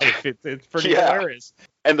your life. It's pretty hilarious.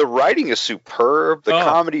 And the writing is superb. The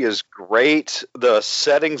comedy is great. The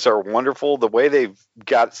settings are wonderful. The way they've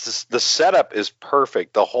got the setup is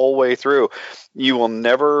perfect the whole way through. You will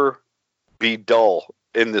never be dull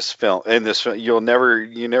in this film. You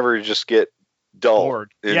never just get dull.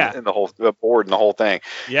 Bored. In the whole bored in the whole thing.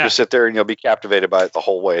 Yeah. You sit there and you'll be captivated by it the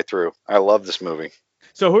whole way through. I love this movie.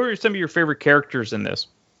 So who are some of your favorite characters in this?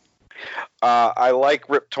 I like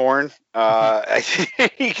Rip Torn. I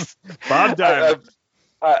think Bob Diamond.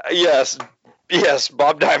 Yes,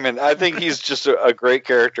 Bob Diamond. I think he's just a great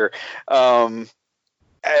character. The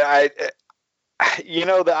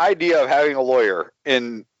idea of having a lawyer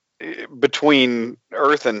in between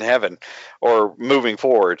Earth and heaven, or moving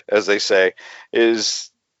forward, as they say,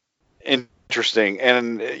 is interesting.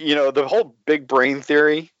 And the whole big brain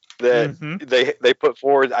theory that they put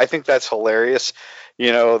forward, I think that's hilarious.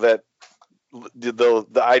 That the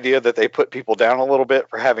idea that they put people down a little bit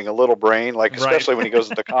for having a little brain, like especially when he goes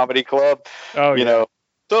to the comedy club. So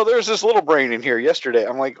there's this little brain in here yesterday.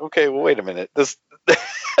 I'm like, okay, well, wait a minute. This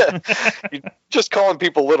you're just calling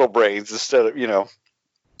people little brains instead of,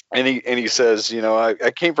 and he says,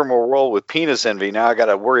 I came from a world with penis envy. Now I got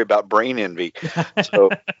to worry about brain envy. So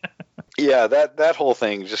yeah, that whole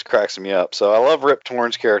thing just cracks me up. So I love Rip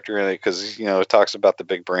Torn's character in it because, it talks about the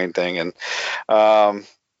big brain thing. And,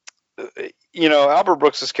 Albert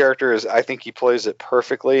Brooks's character I think he plays it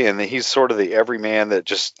perfectly. And he's sort of the everyman that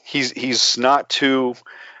he's not too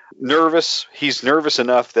nervous. He's nervous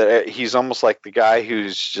enough that he's almost like the guy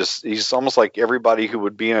he's almost like everybody who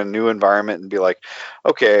would be in a new environment and be like,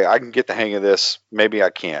 okay, I can get the hang of this. Maybe I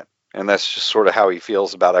can't. And that's just sort of how he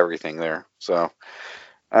feels about everything there. So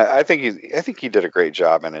I think he did a great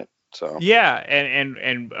job in it. So yeah,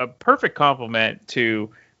 and a perfect compliment to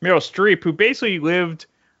Meryl Streep, who basically lived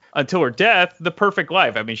until her death the perfect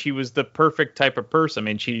life. I mean, she was the perfect type of person.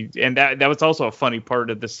 I mean, that was also a funny part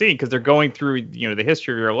of the scene because they're going through the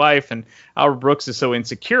history of her life, and Albert Brooks is so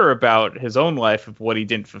insecure about his own life of what he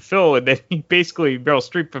didn't fulfill, and then Meryl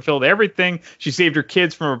Streep fulfilled everything. She saved her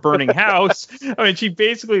kids from a burning house. I mean, she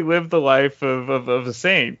basically lived the life of a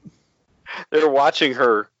saint. They're watching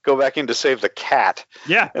her go back in to save the cat.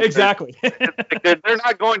 Yeah, exactly. They're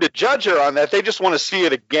not going to judge her on that. They just want to see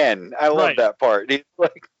it again. I love that part. He's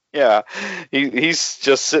like, yeah, he's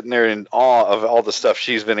just sitting there in awe of all the stuff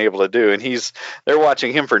she's been able to do, and they're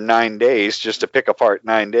watching him for 9 days just to pick apart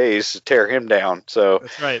 9 days to tear him down. So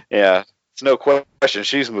that's right. Yeah, it's no question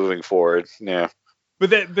she's moving forward. Yeah.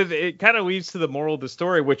 But it kind of leads to the moral of the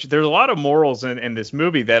story, which there's a lot of morals in this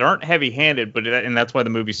movie that aren't heavy-handed, and that's why the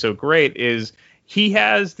movie's so great, is he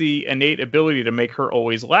has the innate ability to make her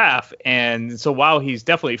always laugh. And so while he's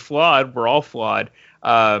definitely flawed, we're all flawed.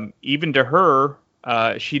 Even to her,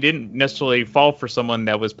 she didn't necessarily fall for someone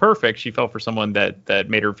that was perfect. She fell for someone that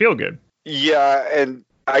made her feel good. Yeah, and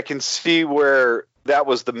I can see where that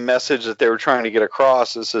was the message that they were trying to get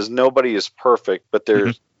across. It says nobody is perfect, but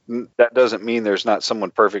that doesn't mean there's not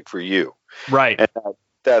someone perfect for you. Right. And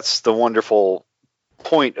that's the wonderful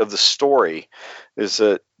point of the story, is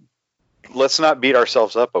that let's not beat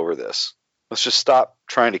ourselves up over this. Let's just stop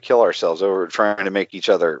trying to kill ourselves over trying to make each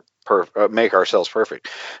other make ourselves perfect.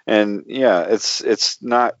 And yeah, it's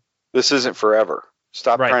not, this isn't forever.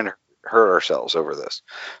 Stop trying to hurt ourselves over this.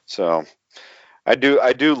 So I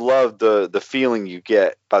do love the feeling you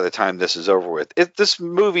get by the time this is over with. This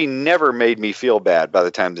movie never made me feel bad by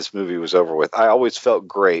the time this movie was over with. I always felt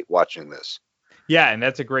great watching this. Yeah, and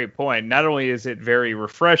that's a great point. Not only is it very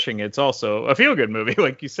refreshing, it's also a feel-good movie,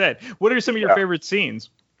 like you said. What are some of your favorite scenes?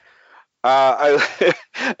 I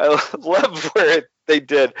love where they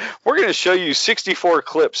did, we're going to show you 64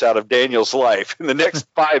 clips out of Daniel's life in the next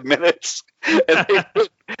 5 minutes. And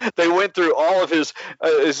they went through all of his,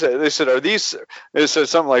 they said, they said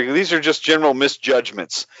something like, these are just general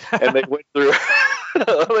misjudgments. And they went through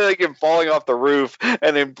like him falling off the roof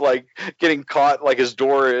and him like getting caught, like his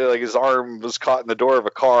door, like his arm was caught in the door of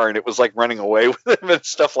a car and it was like running away with him and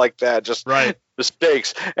stuff like that. Just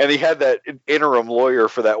mistakes. And he had that interim lawyer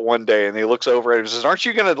for that one day, and he looks over at him and says, aren't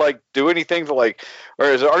you going to like do anything to like, or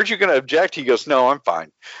aren't you going to object? He goes, no, I'm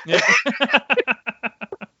fine. Yeah.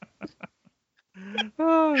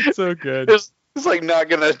 Oh, it's so good. It's like not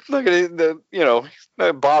gonna,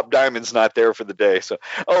 Bob Diamond's not there for the day. So,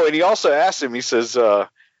 and he also asked him, he says,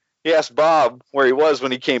 he asked Bob where he was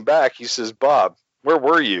when he came back. He says, Bob, where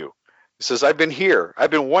were you? He says, I've been here.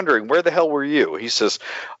 I've been wondering, where the hell were you? He says,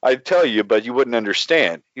 I'd tell you, but you wouldn't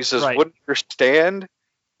understand. He says, wouldn't understand?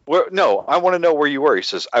 Where? No, I want to know where you were. He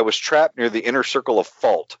says, I was trapped near the inner circle of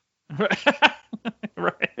fault.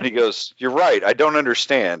 Right. And he goes, you're right. I don't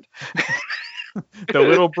understand. The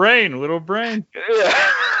little brain. Yeah.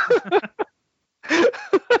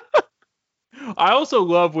 I also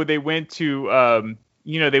love when they went to,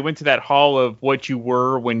 they went to that hall of what you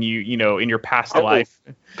were when you in your past life.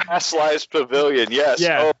 Past lives pavilion. Yes.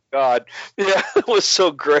 Yeah. Oh God. Yeah. It was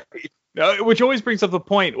so great. Which always brings up the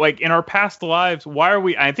point, like in our past lives, why are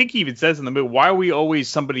we, I think he even says in the movie, why are we always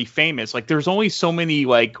somebody famous? Like there's only so many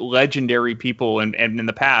like legendary people in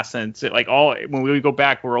the past. And it's like when we go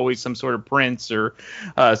back, we're always some sort of prince or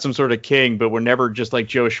some sort of king, but we're never just like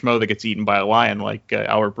Joe Schmo that gets eaten by a lion like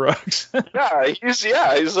Albert Brooks. He's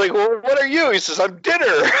like, well, what are you? He says, I'm dinner.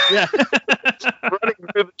 Yeah. Running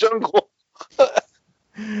through the jungle.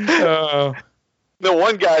 The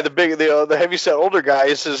one guy, the heavyset older guy,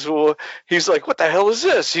 he says, well, he's like, what the hell is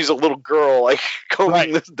this? He's a little girl, like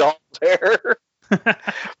combing this doll's hair.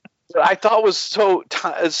 I thought was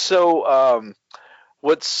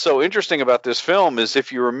what's so interesting about this film is,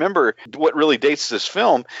 if you remember, what really dates this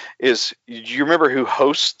film is, do you remember who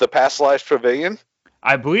hosts the Past Lives Pavilion?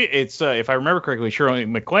 I believe it's, if I remember correctly, Shirley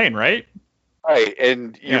MacLaine, right? Right,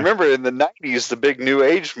 and you remember in the 90s, the big New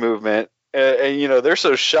Age movement. And they're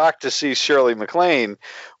so shocked to see Shirley MacLaine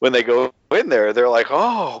when they go in there. They're like,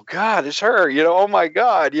 "Oh God, it's her!" Oh my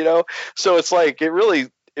God, So it's like it really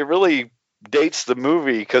dates the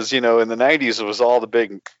movie because in the '90s it was all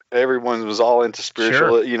everyone was all into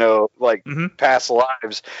spiritual, past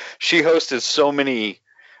lives. She hosted so many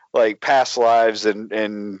like past lives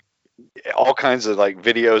and all kinds of like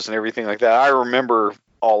videos and everything like that. I remember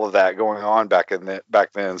all of that going on back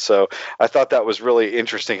then. So I thought that was really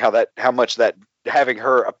interesting how much that having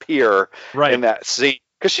her appear in that scene,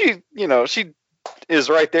 because she is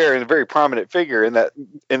right there and a very prominent figure in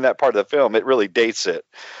that part of the film. It really dates it.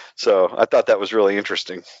 So I thought that was really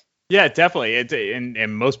interesting. Yeah, definitely.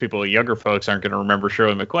 And most people, younger folks, aren't going to remember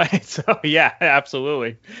Shirley MacLaine. So yeah,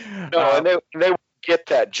 absolutely. No, and they get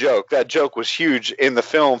that joke. That joke was huge in the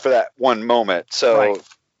film for that one moment. So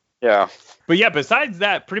yeah. But yeah, besides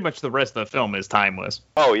that, pretty much the rest of the film is timeless.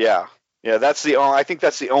 Oh yeah, yeah. I think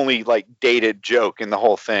that's the only like dated joke in the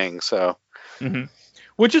whole thing. So,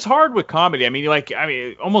 which is hard with comedy. I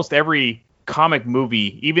mean, almost every comic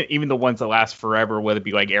movie, even the ones that last forever, whether it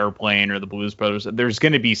be like Airplane or the Blues Brothers, there's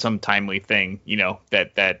going to be some timely thing,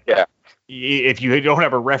 that if you don't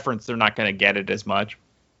have a reference, they're not going to get it as much.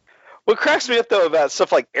 What cracks me up though about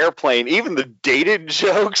stuff like Airplane, even the dated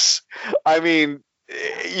jokes, I mean,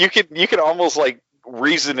 you can almost like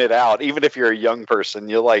reason it out. Even if you're a young person,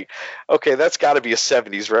 you're like, okay, that's got to be a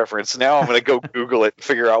 70s reference. Now I'm going to go Google it and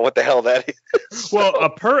figure out what the hell that is. Well,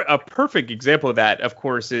 a perfect example of that, of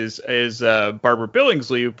course, is Barbara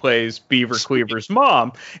Billingsley, who plays Beaver Cleaver's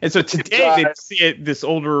mom. And so today they see it, this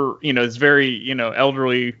older, this very,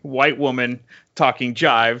 elderly white woman talking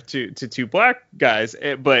jive to two black guys.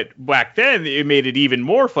 But back then it made it even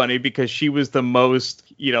more funny because she was the most,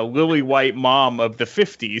 lily white mom of the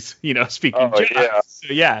 50s, speaking jive. Yeah.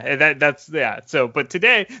 So yeah, So, but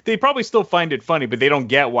today they probably still find it funny, but they don't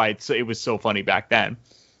get why it was so funny back then.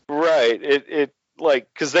 Right. It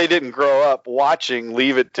because they didn't grow up watching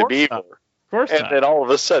Leave It to Beaver. Of course and not. Then all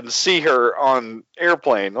of a sudden see her on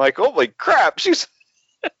Airplane. Like, holy crap, she's...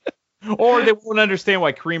 Or they won't understand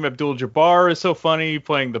why Kareem Abdul-Jabbar is so funny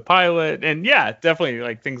playing the pilot. And yeah, definitely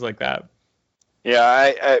like things like that.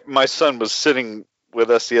 Yeah, my son was sitting with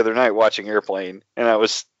us the other night watching Airplane, and I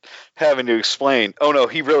was having to explain, oh no,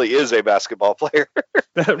 he really is a basketball player.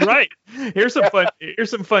 Right. Here's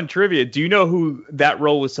some fun trivia. Do you know who that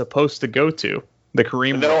role was supposed to go to? The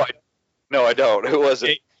Kareem role? No, I don't. Who was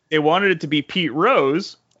it? They wanted it to be Pete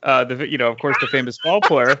Rose, of course, the famous ball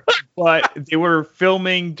player, but they were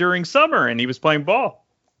filming during summer and he was playing ball.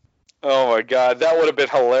 Oh my God, that would have been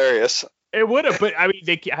hilarious. It would have, but I mean,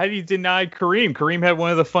 how do you deny Kareem? Kareem had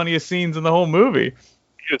one of the funniest scenes in the whole movie.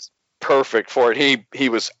 He was perfect for it. He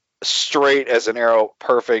was straight as an arrow,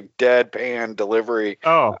 perfect deadpan delivery.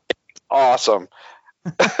 Oh, awesome.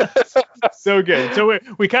 So good. So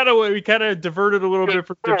we kind of diverted a little bit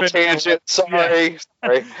from tangent. Sorry.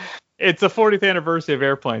 It's the 40th anniversary of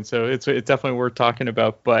Airplane, so it's definitely worth talking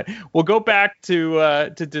about. But we'll go back to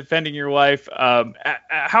Defending Your Life.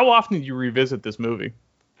 How often do you revisit this movie?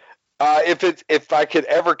 If I could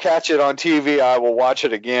ever catch it on TV, I will watch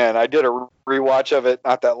it again. I did a rewatch of it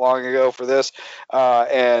not that long ago for this,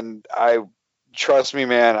 and trust me,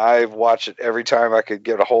 man, I've watched it every time I could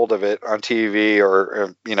get a hold of it on TV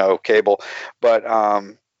or cable. But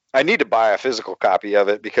I need to buy a physical copy of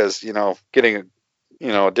it because getting a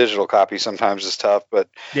digital copy sometimes is tough. But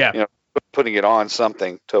yeah. Putting it on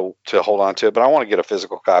something to hold on to it. But I want to get a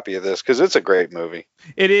physical copy of this because it's a great movie.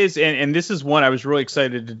 It is. And this is one I was really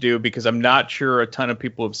excited to do because I'm not sure a ton of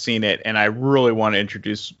people have seen it. And I really want to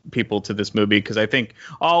introduce people to this movie because I think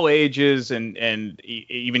all ages and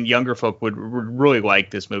even younger folk would really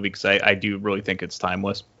like this movie because I do really think it's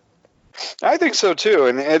timeless. I think so, too.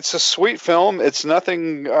 And it's a sweet film. It's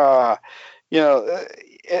nothing,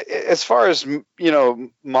 as far as,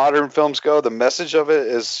 modern films go, the message of it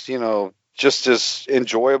is, just as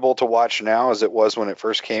enjoyable to watch now as it was when it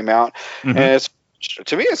first came out. Mm-hmm. And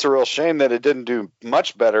to me, it's a real shame that it didn't do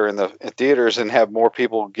much better in theaters and have more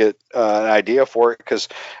people get an idea for it because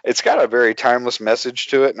it's got a very timeless message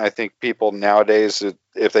to it. And I think people nowadays,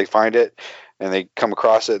 if they find it and they come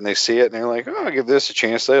across it and they see it and they're like, oh, I'll give this a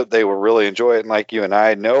chance, they will really enjoy it. And like you and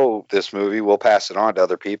I know this movie, we'll pass it on to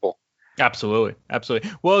other people. Absolutely.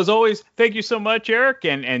 Well, as always, thank you so much, Eric,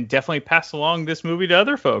 and definitely pass along this movie to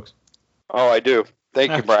other folks. Oh, I do.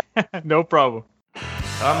 Thank you, Brian. No problem.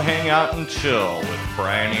 Come hang out and chill with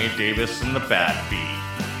Brian A. Davis and the Bad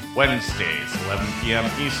Beat. Wednesdays, 11 p.m.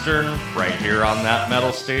 Eastern, right here on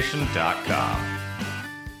thatmetalstation.com.